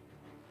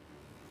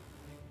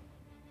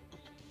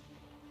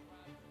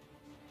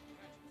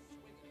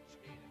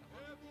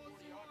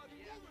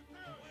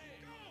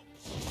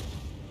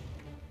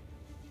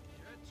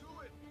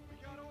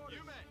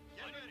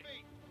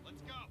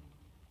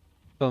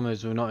 Problem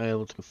is we're not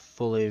able to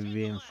fully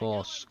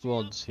reinforce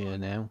squads here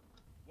now.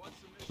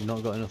 We've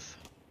not got enough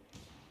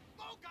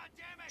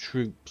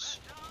troops.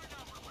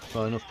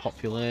 Got enough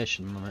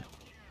population on it.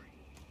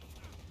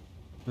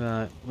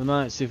 Right, we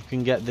might see if we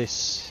can get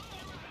this.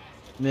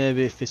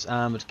 Maybe if this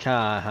armoured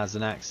car has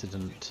an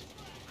accident.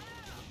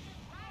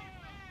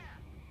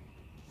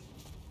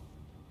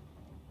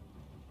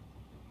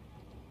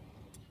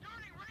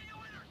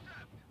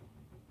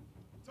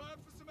 Time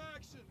for some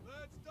action.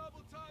 Let's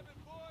double time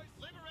it, boys.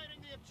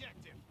 Liberating the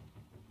objective.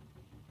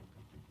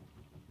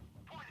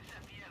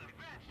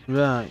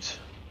 Right,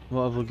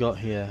 what have we got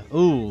here?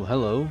 Ooh,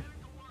 hello.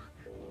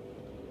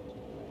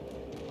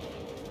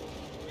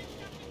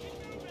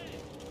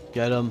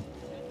 Get him.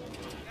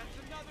 That's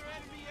another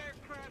enemy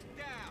aircraft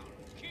down.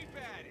 Keep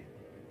at it.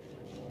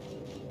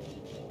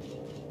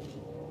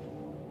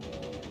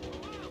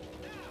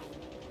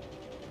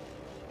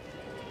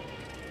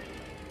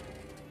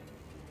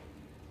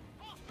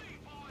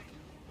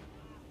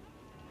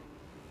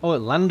 Oh, it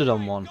landed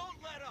on one.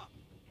 Don't let up.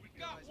 We've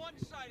got one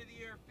side of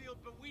the airfield,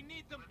 but we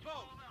need them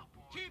both.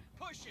 Keep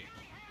pushing.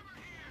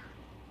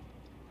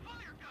 We're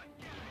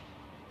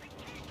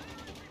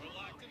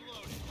locked and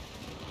loaded.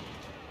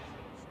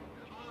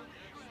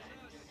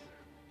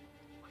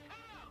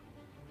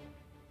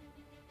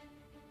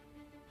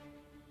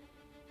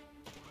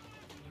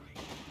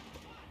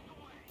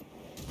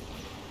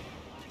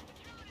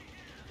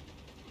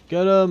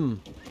 Get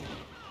him!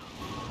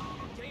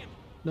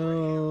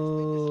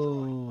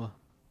 No!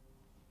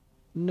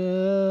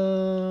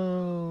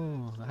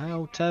 No!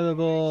 How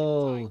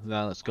terrible!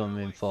 Right, let's go and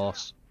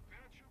reinforce. Come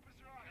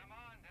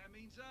on, that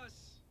means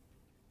us.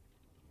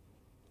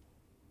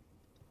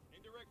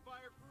 Indirect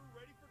fire crew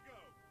ready for go.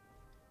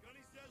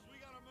 Gunny says we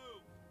gotta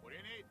move. What do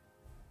you need?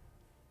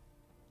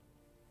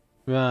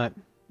 Right.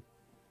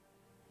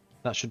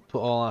 That should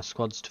put all our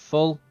squads to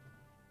full.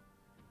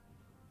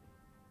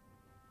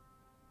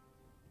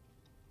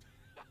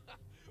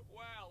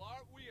 Well,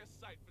 aren't we a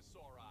sight for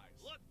sore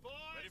eyes? Look, boys.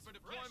 Ready for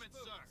deployment, sir.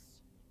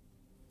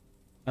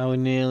 Are we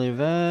nearly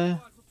there?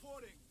 Squad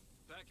reporting.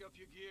 Pack up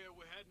your gear,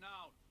 we're heading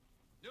out.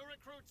 New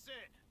recruits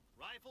in.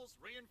 Rifles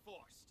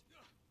reinforced.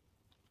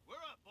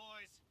 We're up,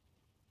 boys.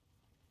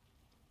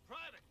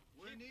 Private,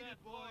 We're keep needed,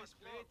 that bar boys.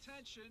 Pay close.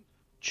 attention.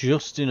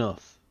 Just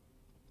enough.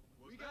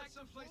 We got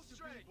some place to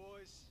be,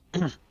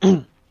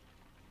 boys.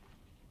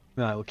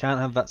 Right, we can't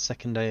have that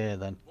second AA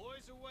then.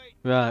 Boys await.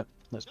 Right,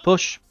 let's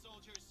push.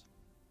 Soldiers.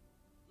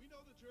 We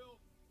know the drill.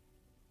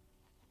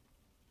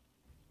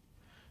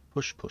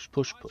 Push, push,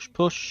 push, push,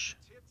 push.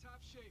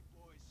 Tip-top shape,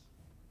 boys.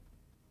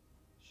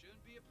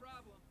 Shouldn't be a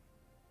problem.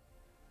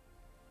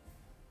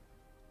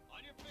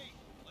 On your feet.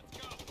 Let's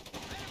go.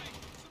 Enemy.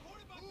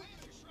 Supported by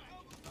Panzer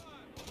Shrek.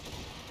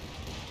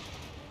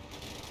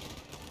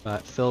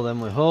 Right, fill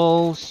them with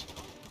holes.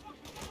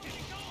 Get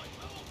it going.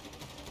 Move.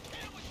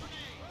 Hit him with grenades.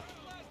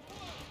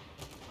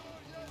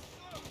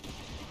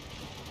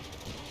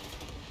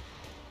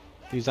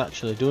 He's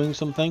actually doing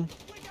something.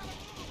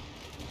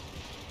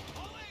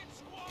 All in,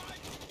 squad.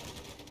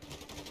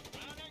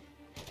 Rounding.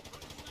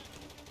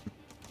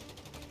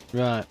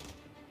 Right.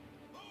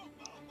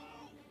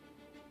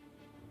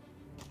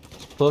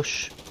 Let's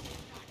push.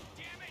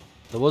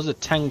 There was a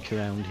tank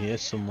around here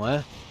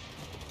somewhere.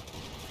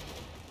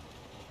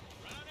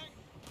 Rounding.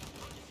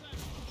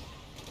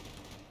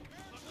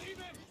 Leave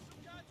him.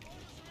 Some guys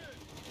orders are in.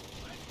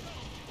 Let's go.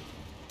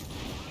 Contact.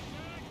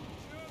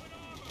 German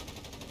armor.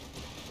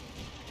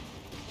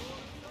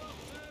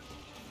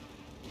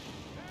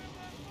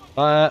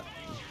 Fire.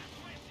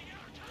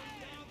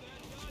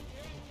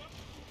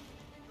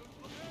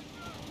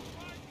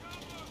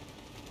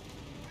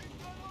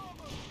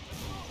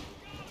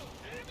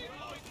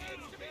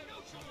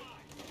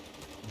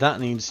 That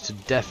needs to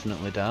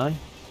definitely die.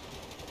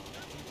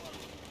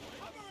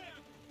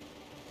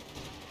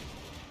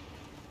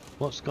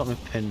 What's got me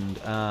pinned?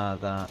 Ah,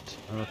 that.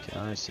 Okay,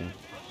 I see. They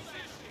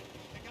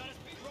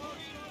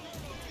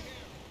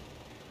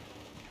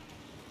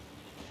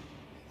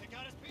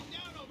got us beat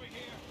down over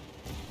here.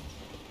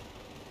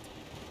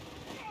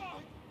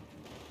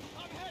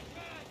 I'm head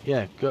back.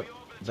 Yeah, go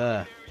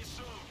there.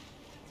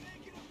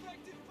 Taking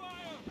effective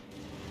fire.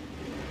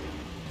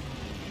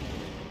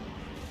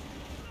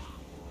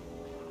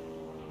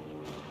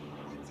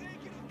 We're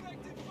taking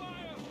effective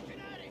fire. Get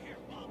out of here.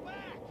 Fall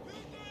back.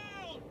 Pin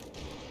down.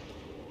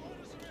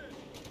 Orders are in.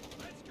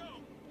 Let's go.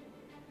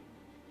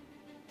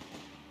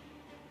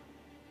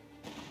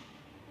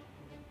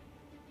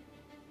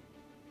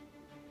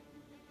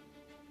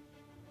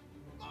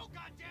 Oh,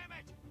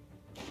 goddammit!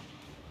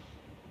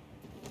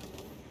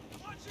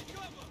 Watch your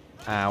cover.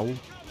 Ow. Those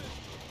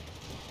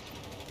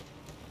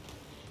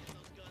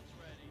guns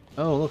ready.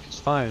 Oh, look, it's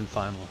firing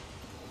finally.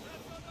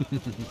 I got the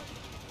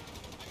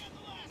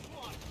last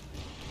one.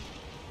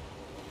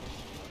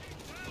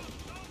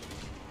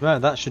 Right,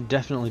 that should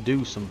definitely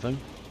do something.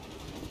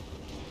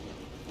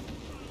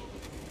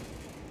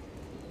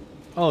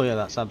 Oh yeah,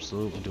 that's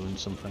absolutely doing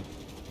something.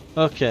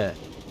 Okay.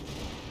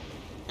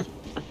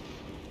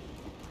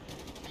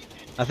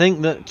 I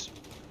think that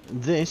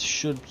this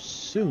should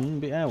soon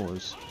be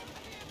ours.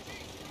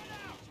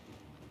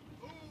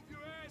 Move your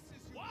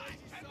asses, you lazy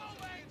sons of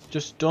bitches.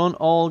 Just don't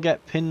all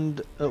get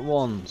pinned at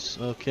once,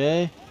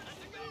 okay?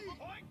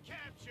 Point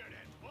captured,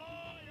 and boy,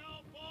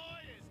 oh boy,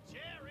 is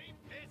Jerry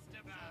pissed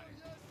about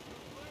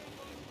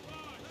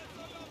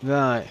it.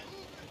 Right.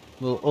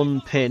 We'll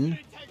unpin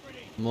Integrity.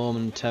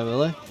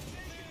 momentarily.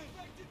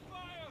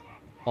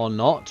 Or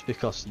not,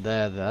 because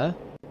they're there.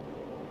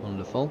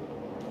 Wonderful.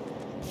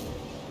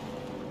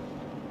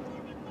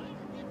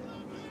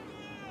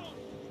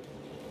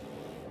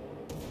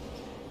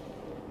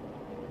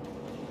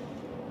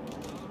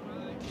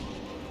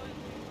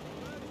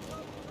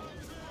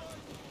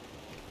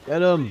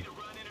 Get 'em!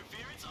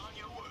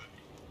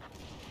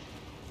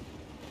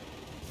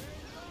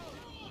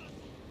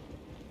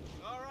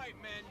 All right,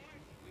 men.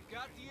 We've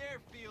got the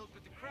airfield,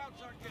 but the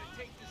Krauts aren't going to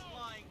take this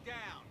lying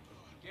down.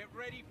 Get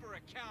ready for a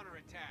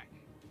counterattack.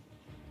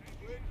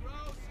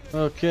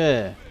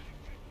 Okay.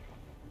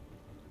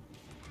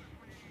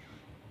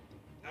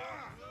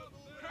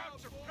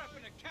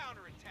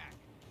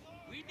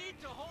 We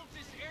need to hold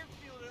this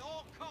airfield at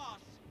all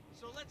costs,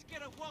 so let's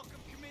get a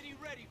welcome committee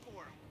ready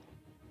for him.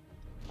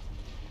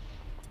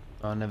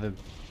 I never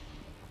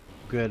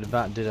upgraded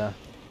that, did I?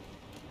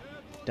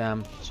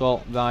 Damn.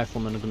 Assault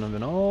riflemen are going to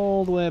run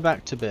all the way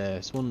back to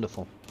base.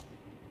 Wonderful.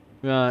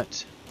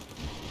 Right.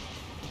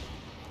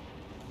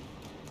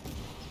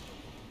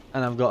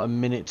 And I've got a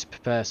minute to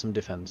prepare some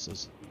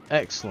defences.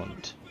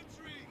 Excellent.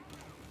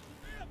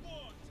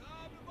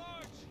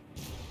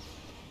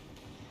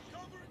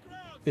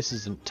 This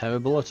isn't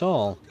terrible at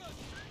all.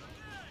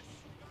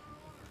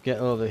 Get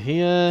over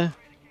here.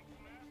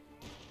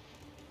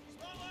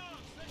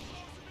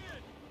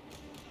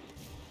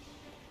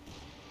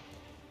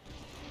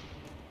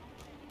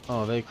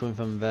 Oh, they're coming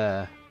from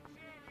there.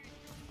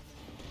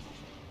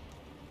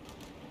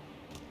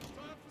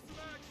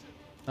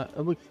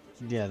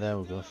 Yeah, there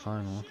we go,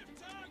 finally.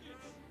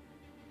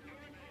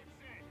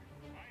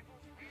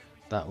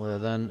 That way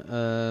then.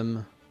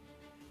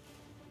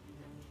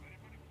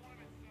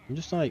 I'm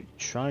just like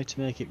try to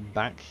make it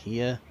back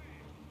here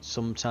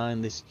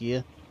sometime this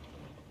year.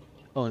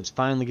 Oh, and it's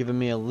finally given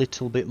me a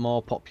little bit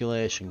more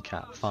population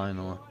cap,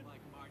 finally.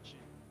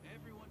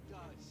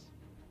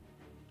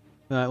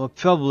 Right, we're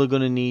probably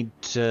going to need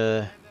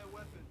to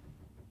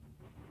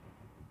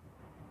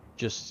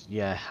just,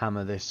 yeah,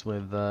 hammer this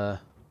with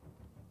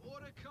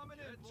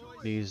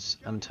these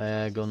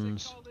anti-air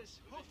guns.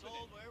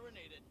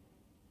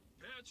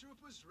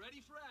 Paratroopers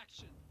ready for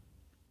action.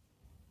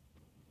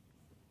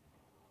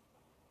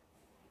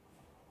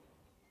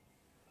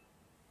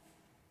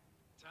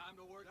 Time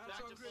to work back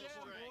to full strength,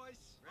 boys.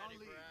 Ready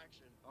for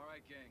action. All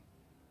right, gang.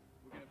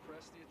 We're gonna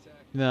press the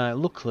attack. Right,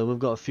 luckily we've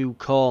got a few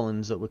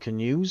call-ins that we can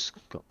use.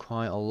 Got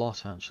quite a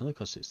lot actually,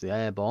 because it's the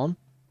airborne.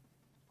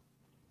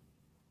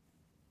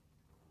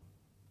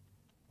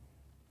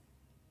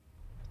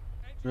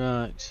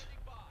 Right.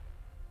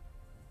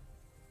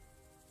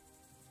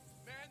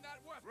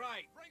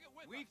 Right.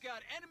 We've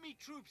got enemy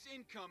troops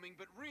incoming,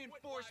 but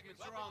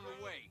reinforcements are on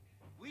the way.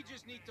 We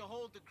just need to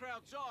hold the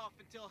crowds off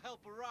until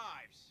help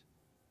arrives.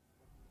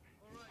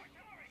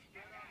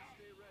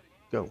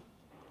 Go.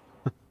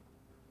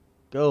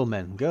 Go,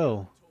 men,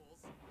 go.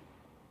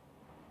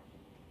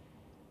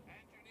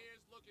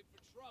 Engineers looking for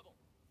trouble.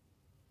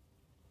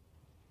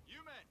 You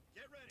men,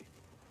 get ready.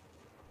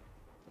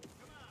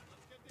 Come on,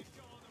 let's get this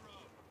show on the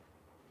road.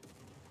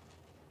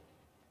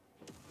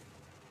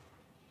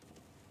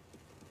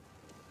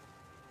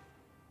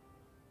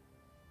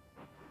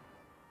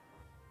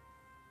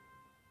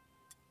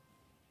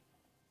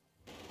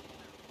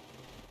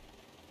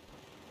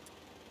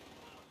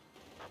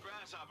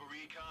 Grasshopper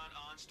recon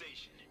on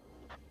station.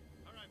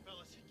 All right,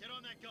 fellas, get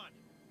on that gun.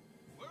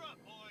 We're up,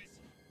 boys.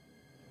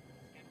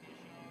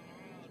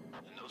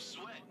 No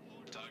sweat.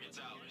 Target's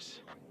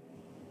ours.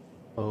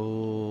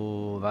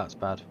 Oh, that's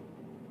bad.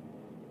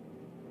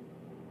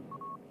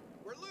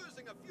 We're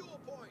losing a fuel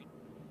point.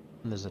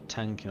 And there's a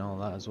tank and all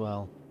that as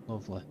well.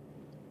 Lovely.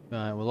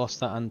 Right, we lost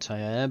that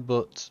anti-air,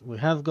 but we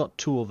have got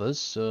two others,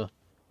 so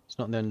it's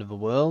not the end of the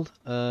world.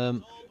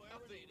 Let's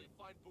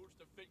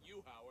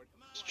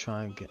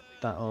try and get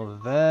that over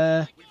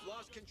there. We've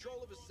lost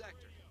control of a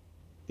sector.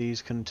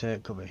 These can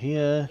take cover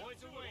here.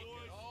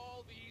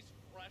 All these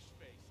fresh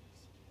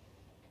faces.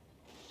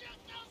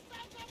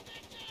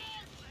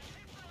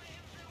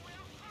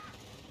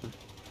 The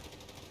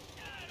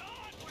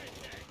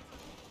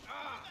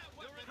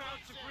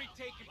crowds have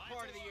retaken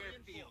part of the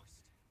airfield.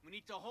 We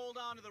need to hold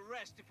on to the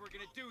rest if we're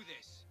gonna do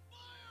this.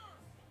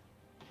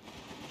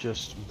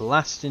 Just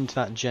blast into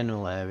that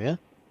general area.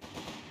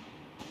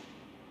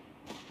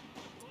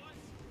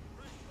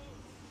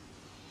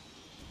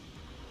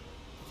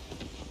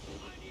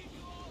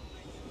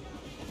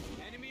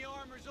 Enemy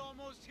armor's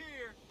almost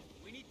here.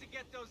 We need to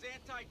get those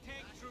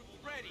anti-tank troops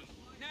ready,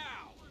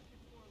 now!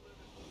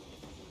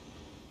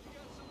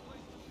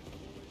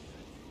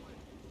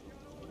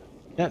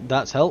 Yeah,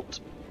 that's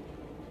helped.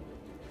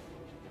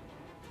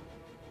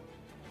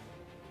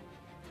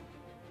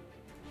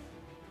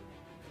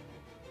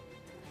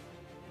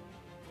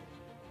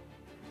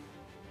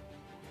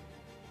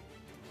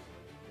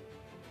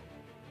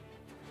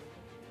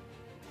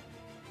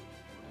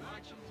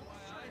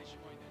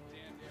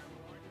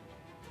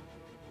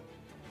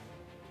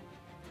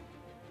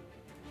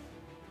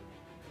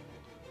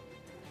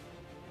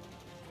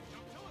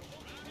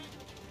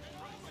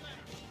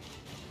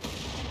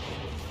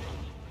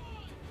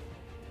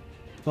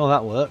 Well,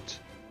 that worked.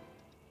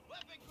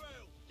 Weapon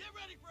crew, get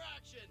ready for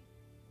action.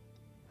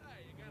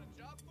 Hey, you got a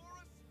job for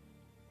us?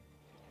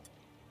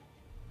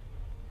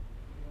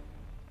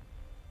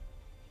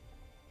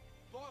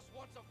 Boss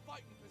wants a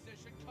fighting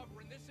position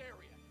covering this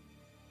area.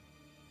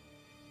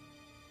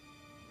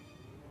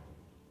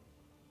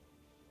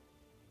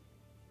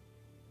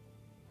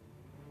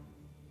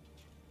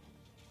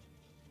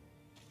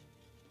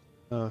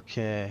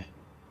 Okay.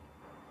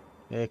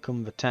 Here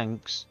come the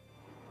tanks.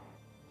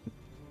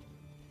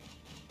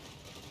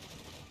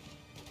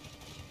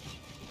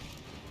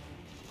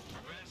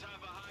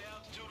 Grasshopper high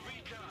altitude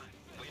recon.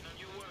 Waiting on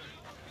your word.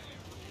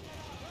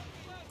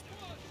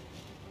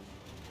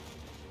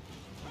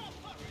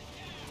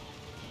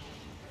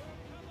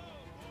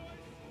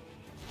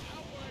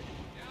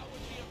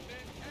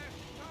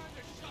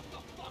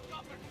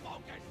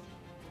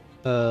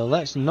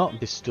 Let's not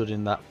be stood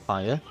in that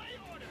fire.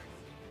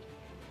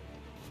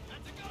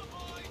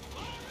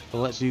 But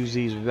let's use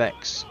these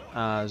wrecks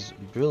as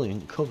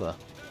brilliant cover.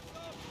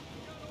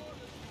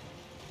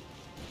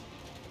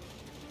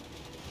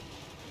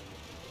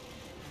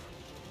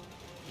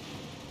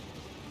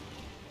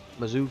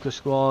 Bazooka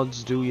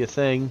squads, do your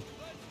thing.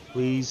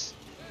 Please.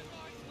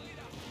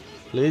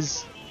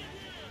 Please.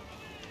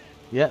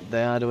 Yep,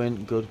 they are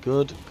doing good,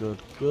 good,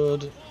 good,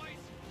 good.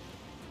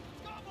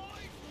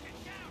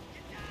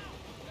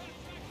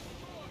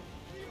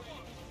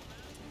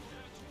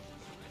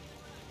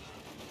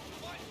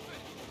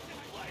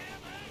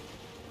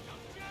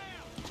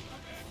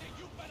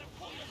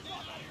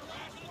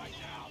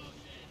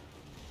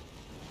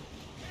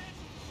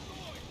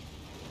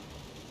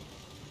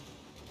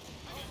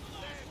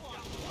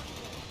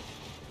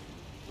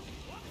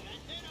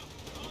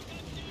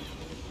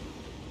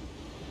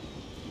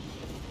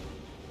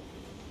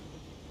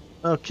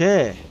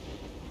 Okay.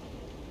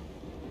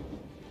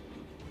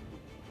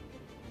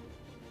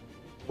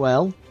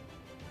 Well,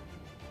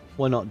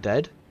 we're not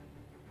dead.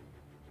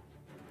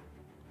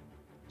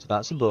 So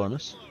that's a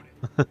bonus.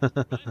 Okay,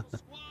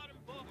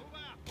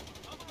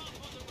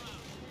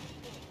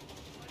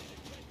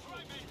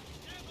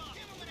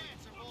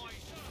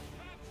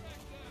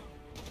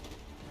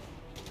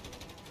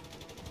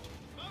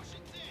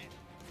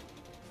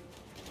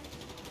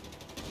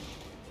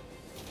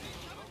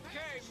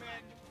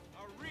 men.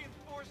 Our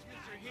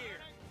reinforcements are here.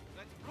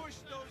 Let's push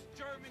those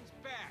Germans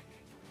back.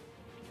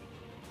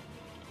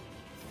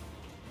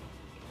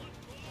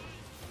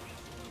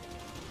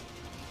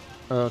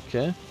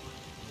 Okay.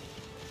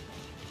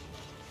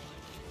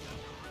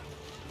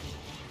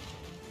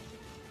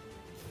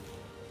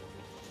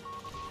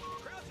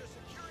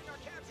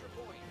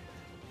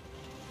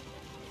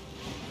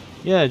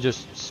 Yeah,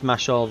 just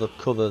smash all the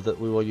cover that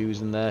we were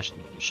using there,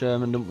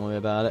 Sherman, don't worry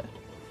about it.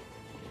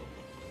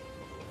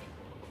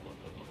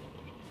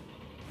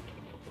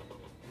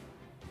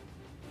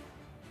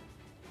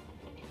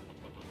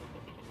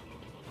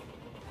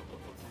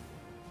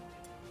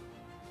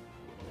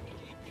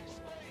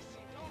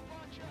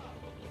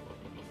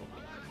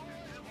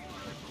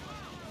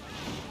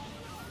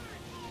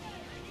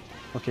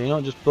 Okay, you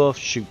know, just both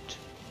shoot.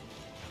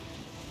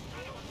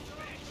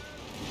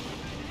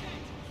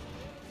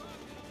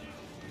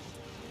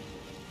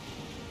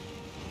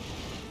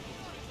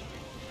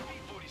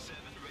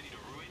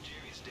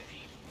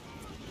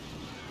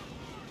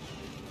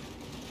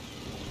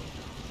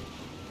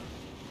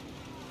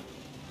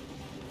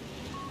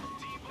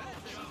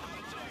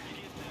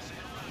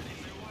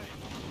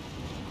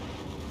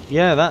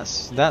 Yeah,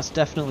 that's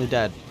definitely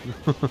dead.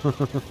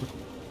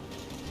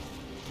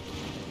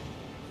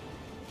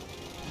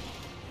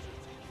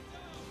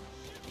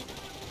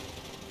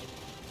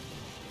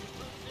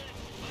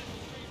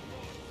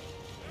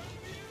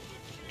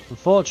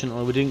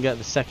 Unfortunately, we didn't get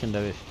the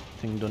secondary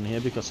thing done here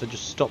because I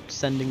just stopped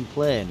sending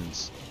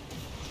planes.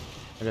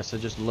 I guess I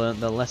just learnt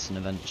their lesson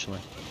eventually.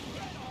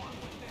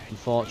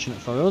 Unfortunate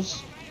for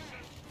us.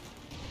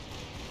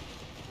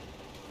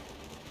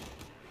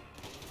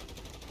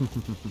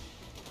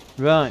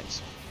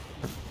 Right.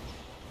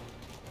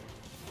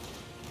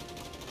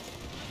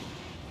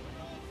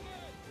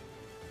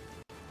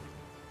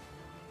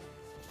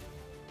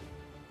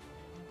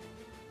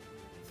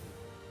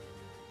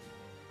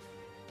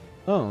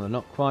 Oh, they're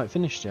not quite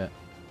finished yet.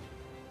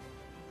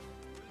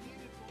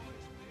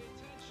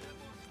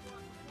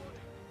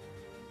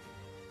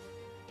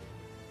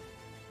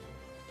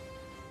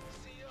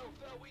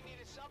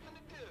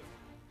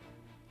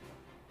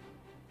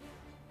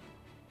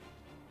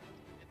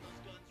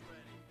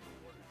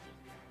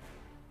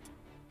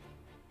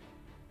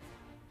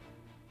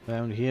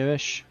 Around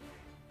here-ish.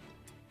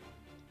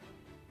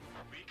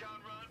 Recon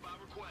run by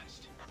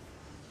request.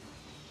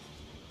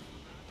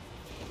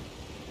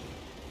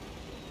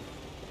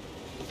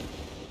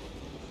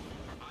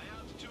 High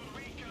altitude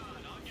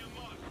recon on your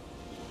mark.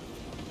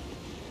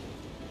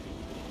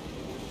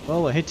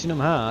 Well, we're hitting them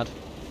hard.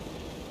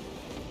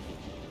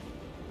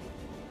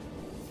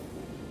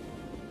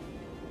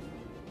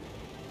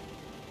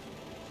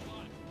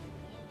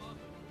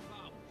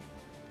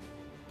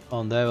 Oh,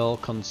 and they're all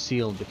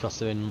concealed because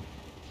they're in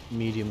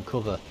medium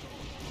cover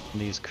in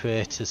these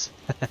craters.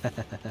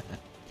 Payload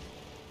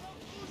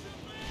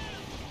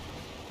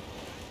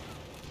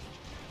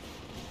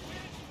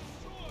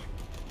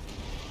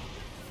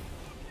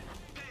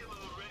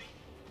ready.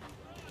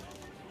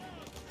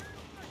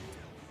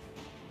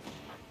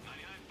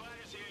 99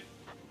 fighters here.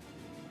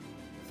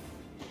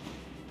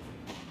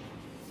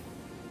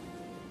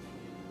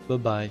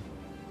 Bye-bye.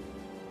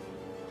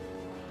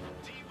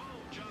 T-Bow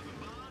dropping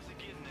bombs and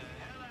getting the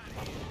hell out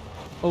of here.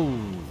 Oh.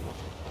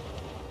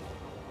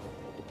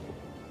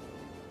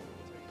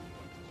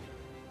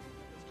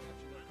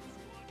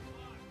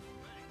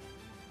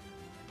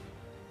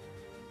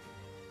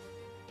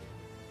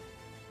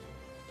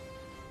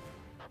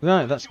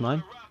 Right, that's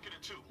mine.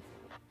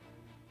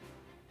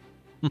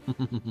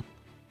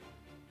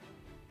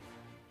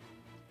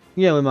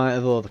 Yeah, we might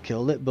have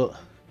overkilled it, but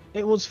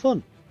it was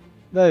fun.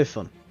 Very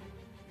fun.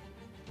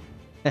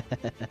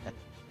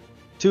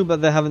 Too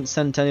bad they haven't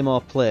sent any more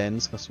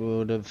planes, because we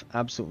would have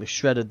absolutely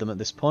shredded them at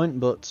this point,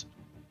 but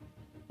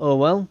oh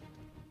well.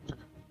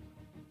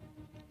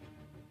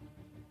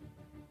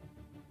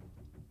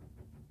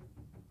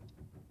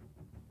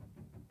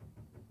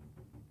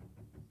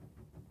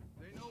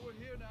 They know we're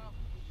here now.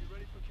 Get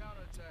ready for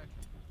counterattack.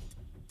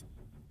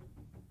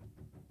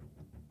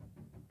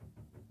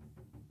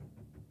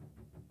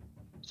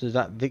 So is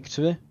that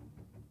victory?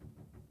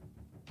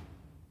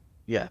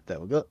 Yeah, there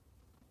we go.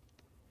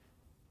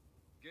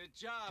 Good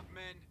job,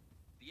 men.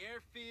 The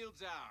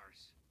airfield's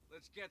ours.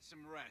 Let's get some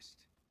rest.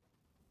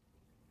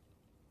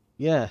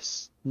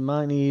 Yes,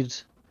 might need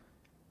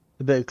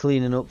a bit of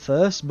cleaning up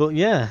first, but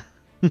yeah.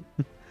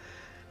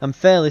 I'm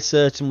fairly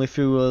certain we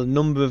threw a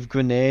number of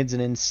grenades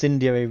and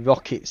incendiary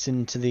rockets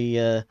into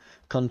the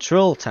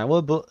control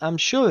tower, but I'm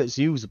sure it's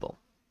usable.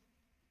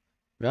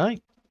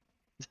 Right?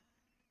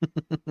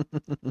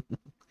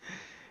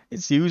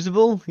 It's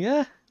usable,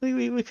 yeah.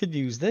 We could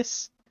use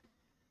this.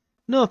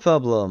 No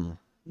problem.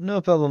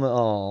 No problem at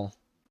all.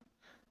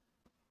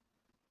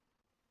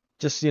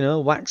 Just, you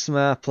know, whack some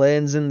of our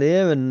planes in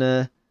there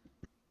and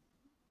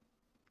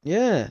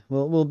yeah,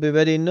 we'll be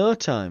ready in no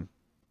time.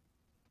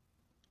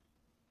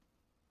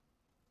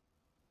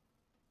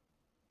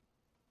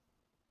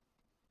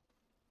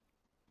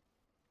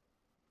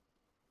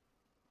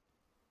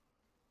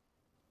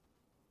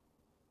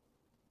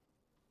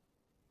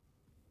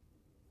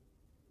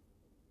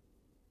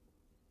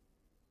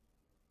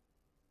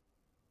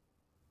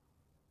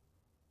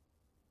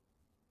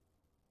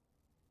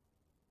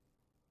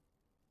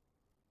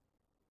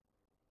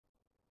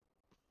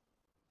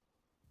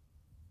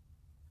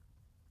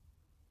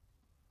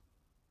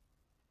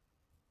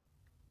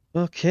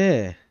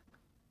 Okay.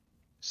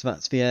 So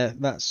that's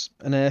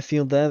an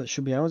airfield there that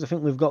should be ours. I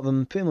think we've got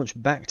them pretty much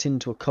backed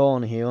into a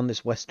corner here on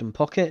this western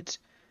pocket.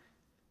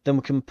 Then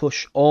we can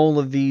push all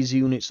of these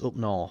units up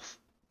north.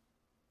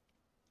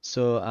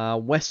 So our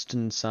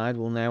western side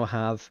will now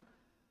have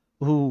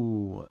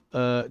two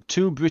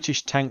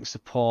British tank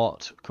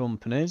support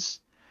companies,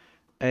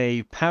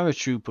 a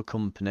paratrooper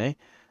company,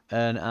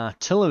 an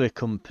artillery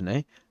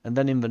company, and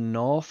then in the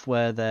north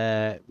where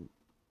they're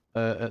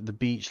at the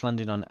beach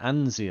landing on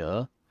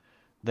Anzio,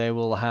 they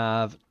will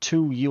have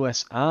two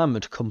US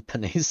armoured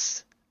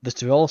companies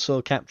that are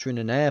also capturing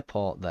an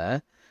airport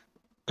there.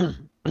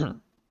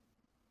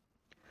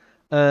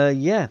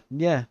 Yeah.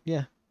 Yeah.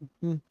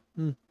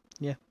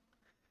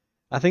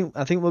 I think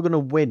we're gonna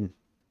win.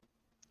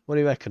 What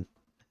do you reckon?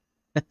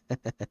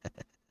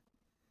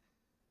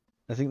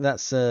 I think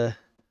that's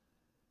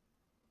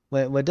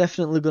we're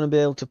definitely going to be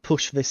able to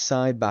push this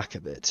side back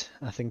a bit.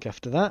 I think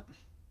after that.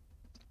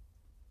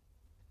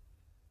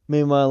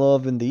 Meanwhile,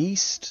 over in the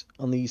east,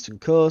 on the eastern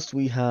coast,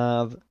 we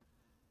have,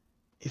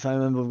 if I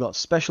remember, we've got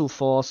special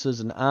forces,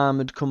 an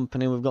armoured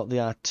company. We've got the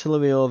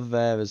artillery over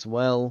there as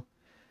well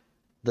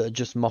that are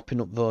just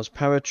mopping up those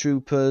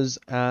paratroopers,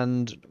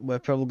 and we're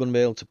probably going to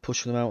be able to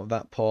push them out of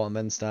that port and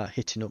then start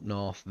hitting up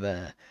north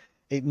there.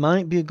 It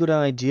might be a good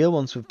idea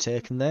once we've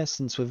taken there,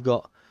 since we've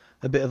got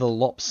a bit of a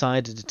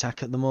lopsided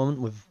attack at the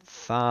moment with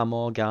far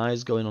more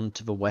guys going on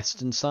to the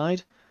western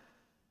side.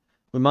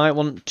 We might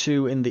want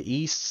to, in the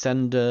east,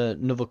 send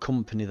another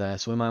company there,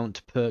 so we might want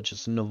to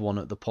purchase another one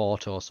at the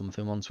port or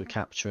something once we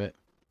capture it.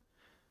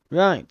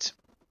 Right.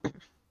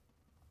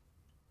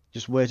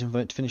 Just waiting for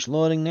it to finish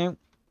loading now.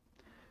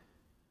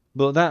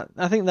 But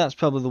I think that's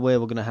probably the way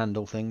we're going to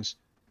handle things.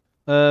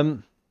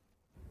 On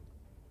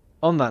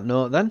that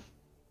note then,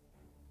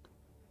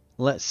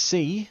 let's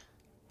see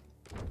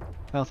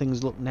how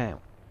things look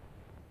now.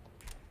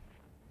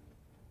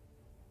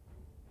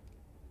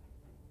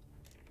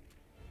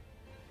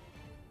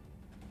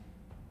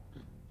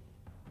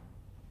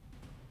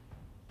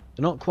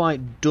 They're not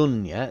quite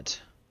done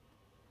yet,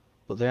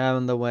 but they are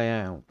on their way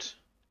out.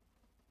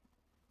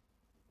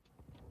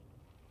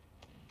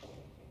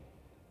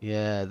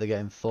 Yeah, they're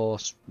getting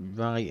forced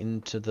right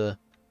into a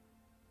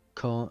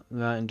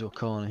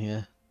corner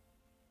here.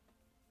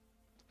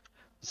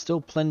 There's still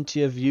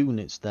plenty of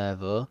units there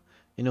though,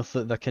 enough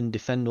that they can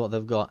defend what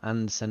they've got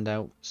and send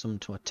out some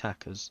to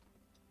attack us.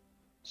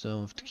 So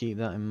we have to keep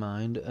that in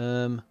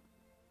mind.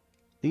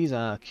 These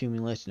are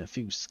accumulating a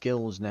few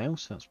skills now,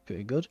 so that's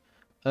pretty good.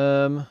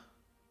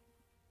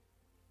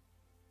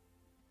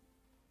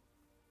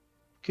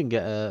 Can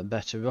get a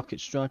better rocket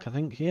strike, I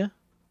think, here.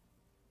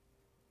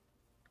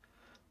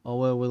 Or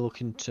were we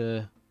looking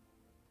to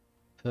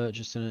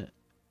purchase an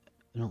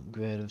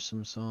upgrade of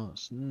some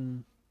sorts?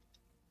 No,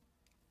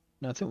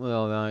 I think we're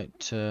alright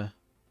to...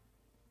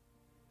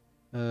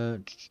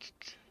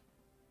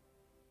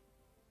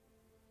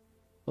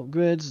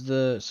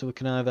 upgrades so we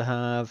can either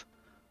have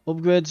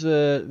upgrades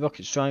the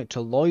rocket strike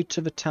to loiter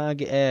the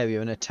target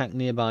area and attack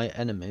nearby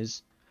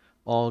enemies,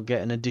 or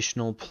get an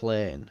additional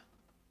plane.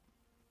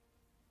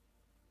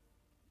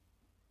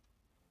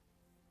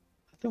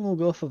 I think we'll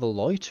go for the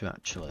loiter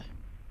actually.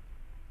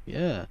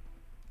 Yeah.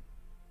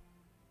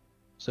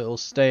 So it'll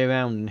stay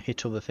around and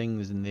hit other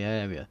things in the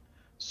area.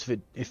 So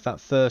if that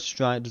first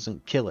strike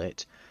doesn't kill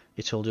it,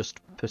 it'll just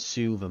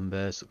pursue them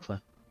basically.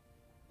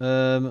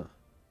 Um.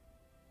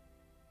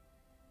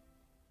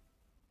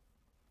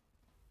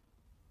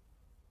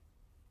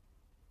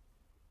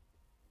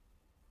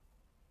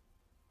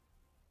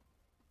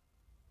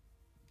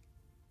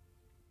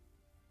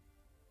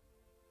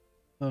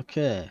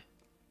 Okay.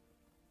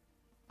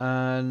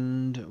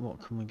 And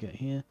what can we get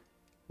here?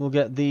 We'll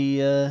get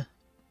the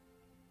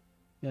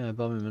yeah,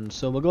 Bomberman.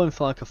 So we're going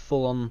for like a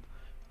full-on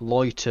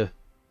loiter,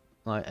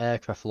 like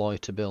aircraft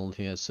loiter build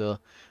here. So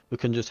we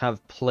can just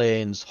have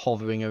planes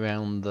hovering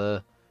around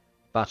the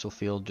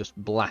battlefield, just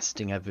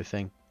blasting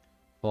everything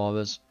for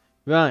us.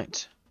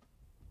 Right.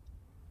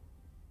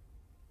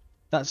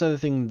 That's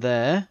everything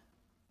there.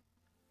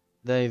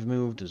 They've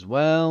moved as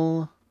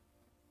well.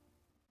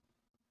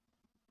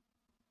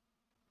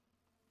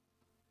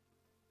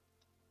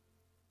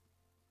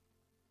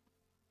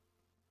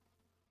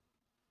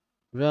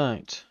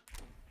 Right.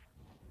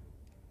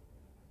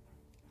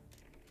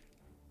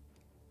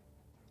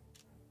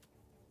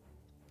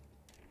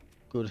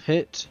 Good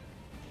hit.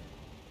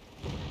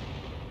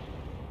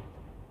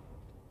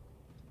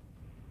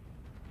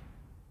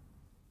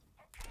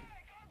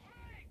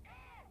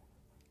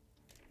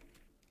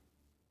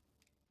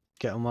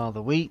 Get them while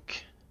they're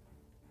weak.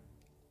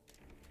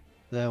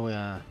 There we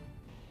are.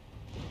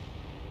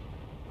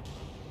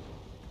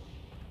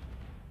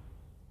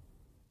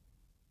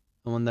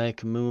 And when they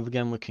can move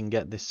again, we can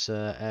get this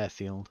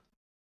airfield.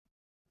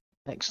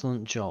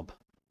 Excellent job.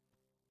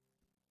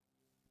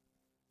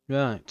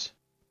 Right.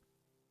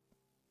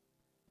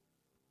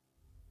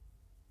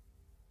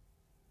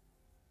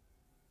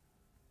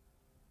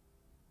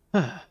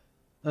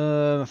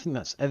 I think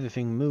that's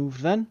everything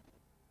moved then.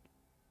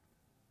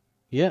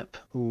 Yep.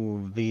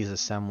 Ooh, these are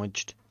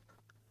sandwiched.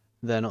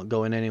 They're not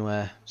going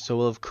anywhere. So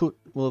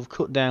we'll have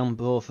cut down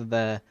both of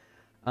their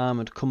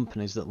armoured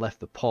companies that left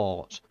the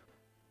port.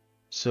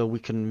 So we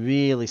can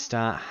really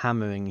start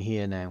hammering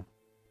here now.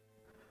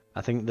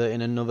 I think that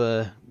in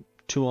another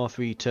 2 or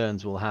 3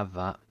 turns we'll have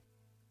that.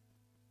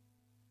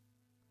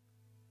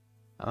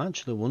 I'm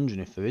actually wondering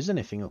if there is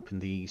anything up in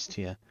the east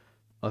here.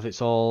 Or if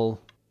it's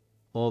all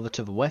over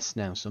to the west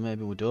now, so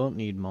maybe we don't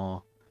need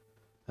more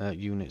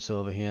units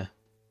over here.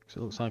 Because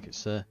it looks like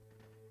it's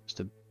just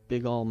a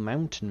big old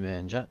mountain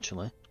range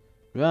actually.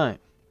 Right.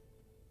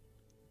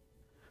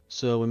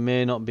 So we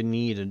may not be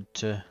needed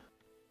to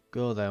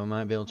go there. We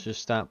might be able to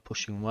just start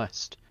pushing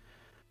west.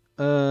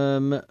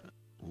 Where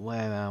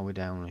are we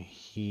down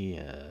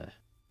here?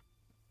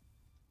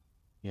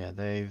 Yeah,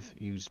 they've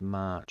used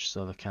March,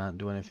 so they can't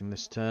do anything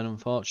this turn,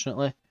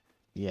 unfortunately.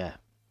 Yeah.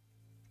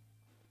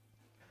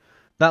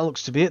 That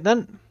looks to be it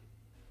then.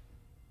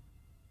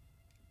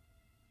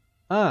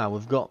 Ah,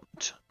 we've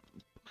got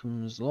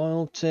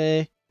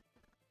loyalty.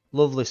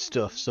 Lovely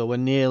stuff. So we're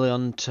nearly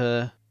on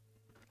to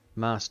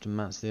master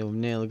mats there. We've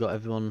nearly got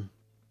everyone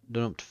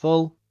done up to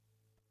full.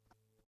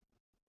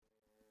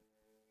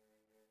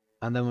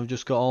 And then we've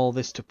just got all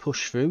this to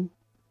push through.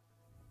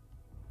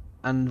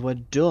 And we're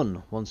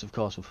done. Once, of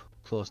course, we've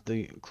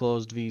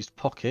closed these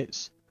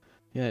pockets.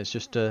 Yeah, it's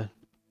just a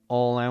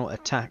all-out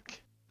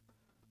attack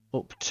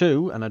up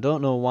to. And I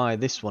don't know why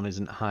this one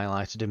isn't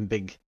highlighted in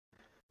big.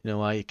 You know,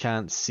 why you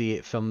can't see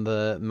it from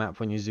the map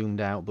when you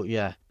zoomed out. But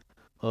yeah,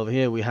 over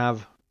here we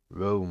have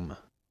Rome,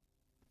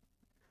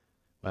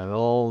 where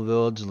all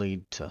roads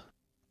lead to.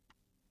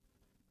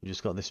 We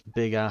just got this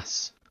big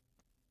ass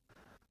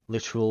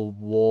literal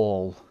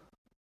wall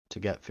to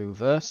get through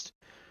first.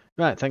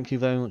 Right, thank you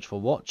very much for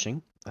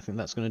watching. I think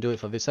that's going to do it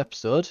for this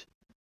episode.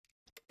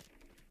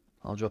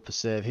 I'll drop a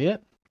save here.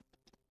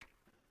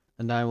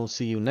 And I will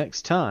see you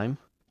next time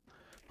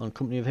on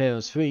Company of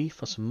Heroes 3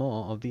 for some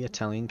more of the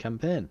Italian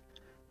campaign.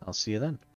 I'll see you then.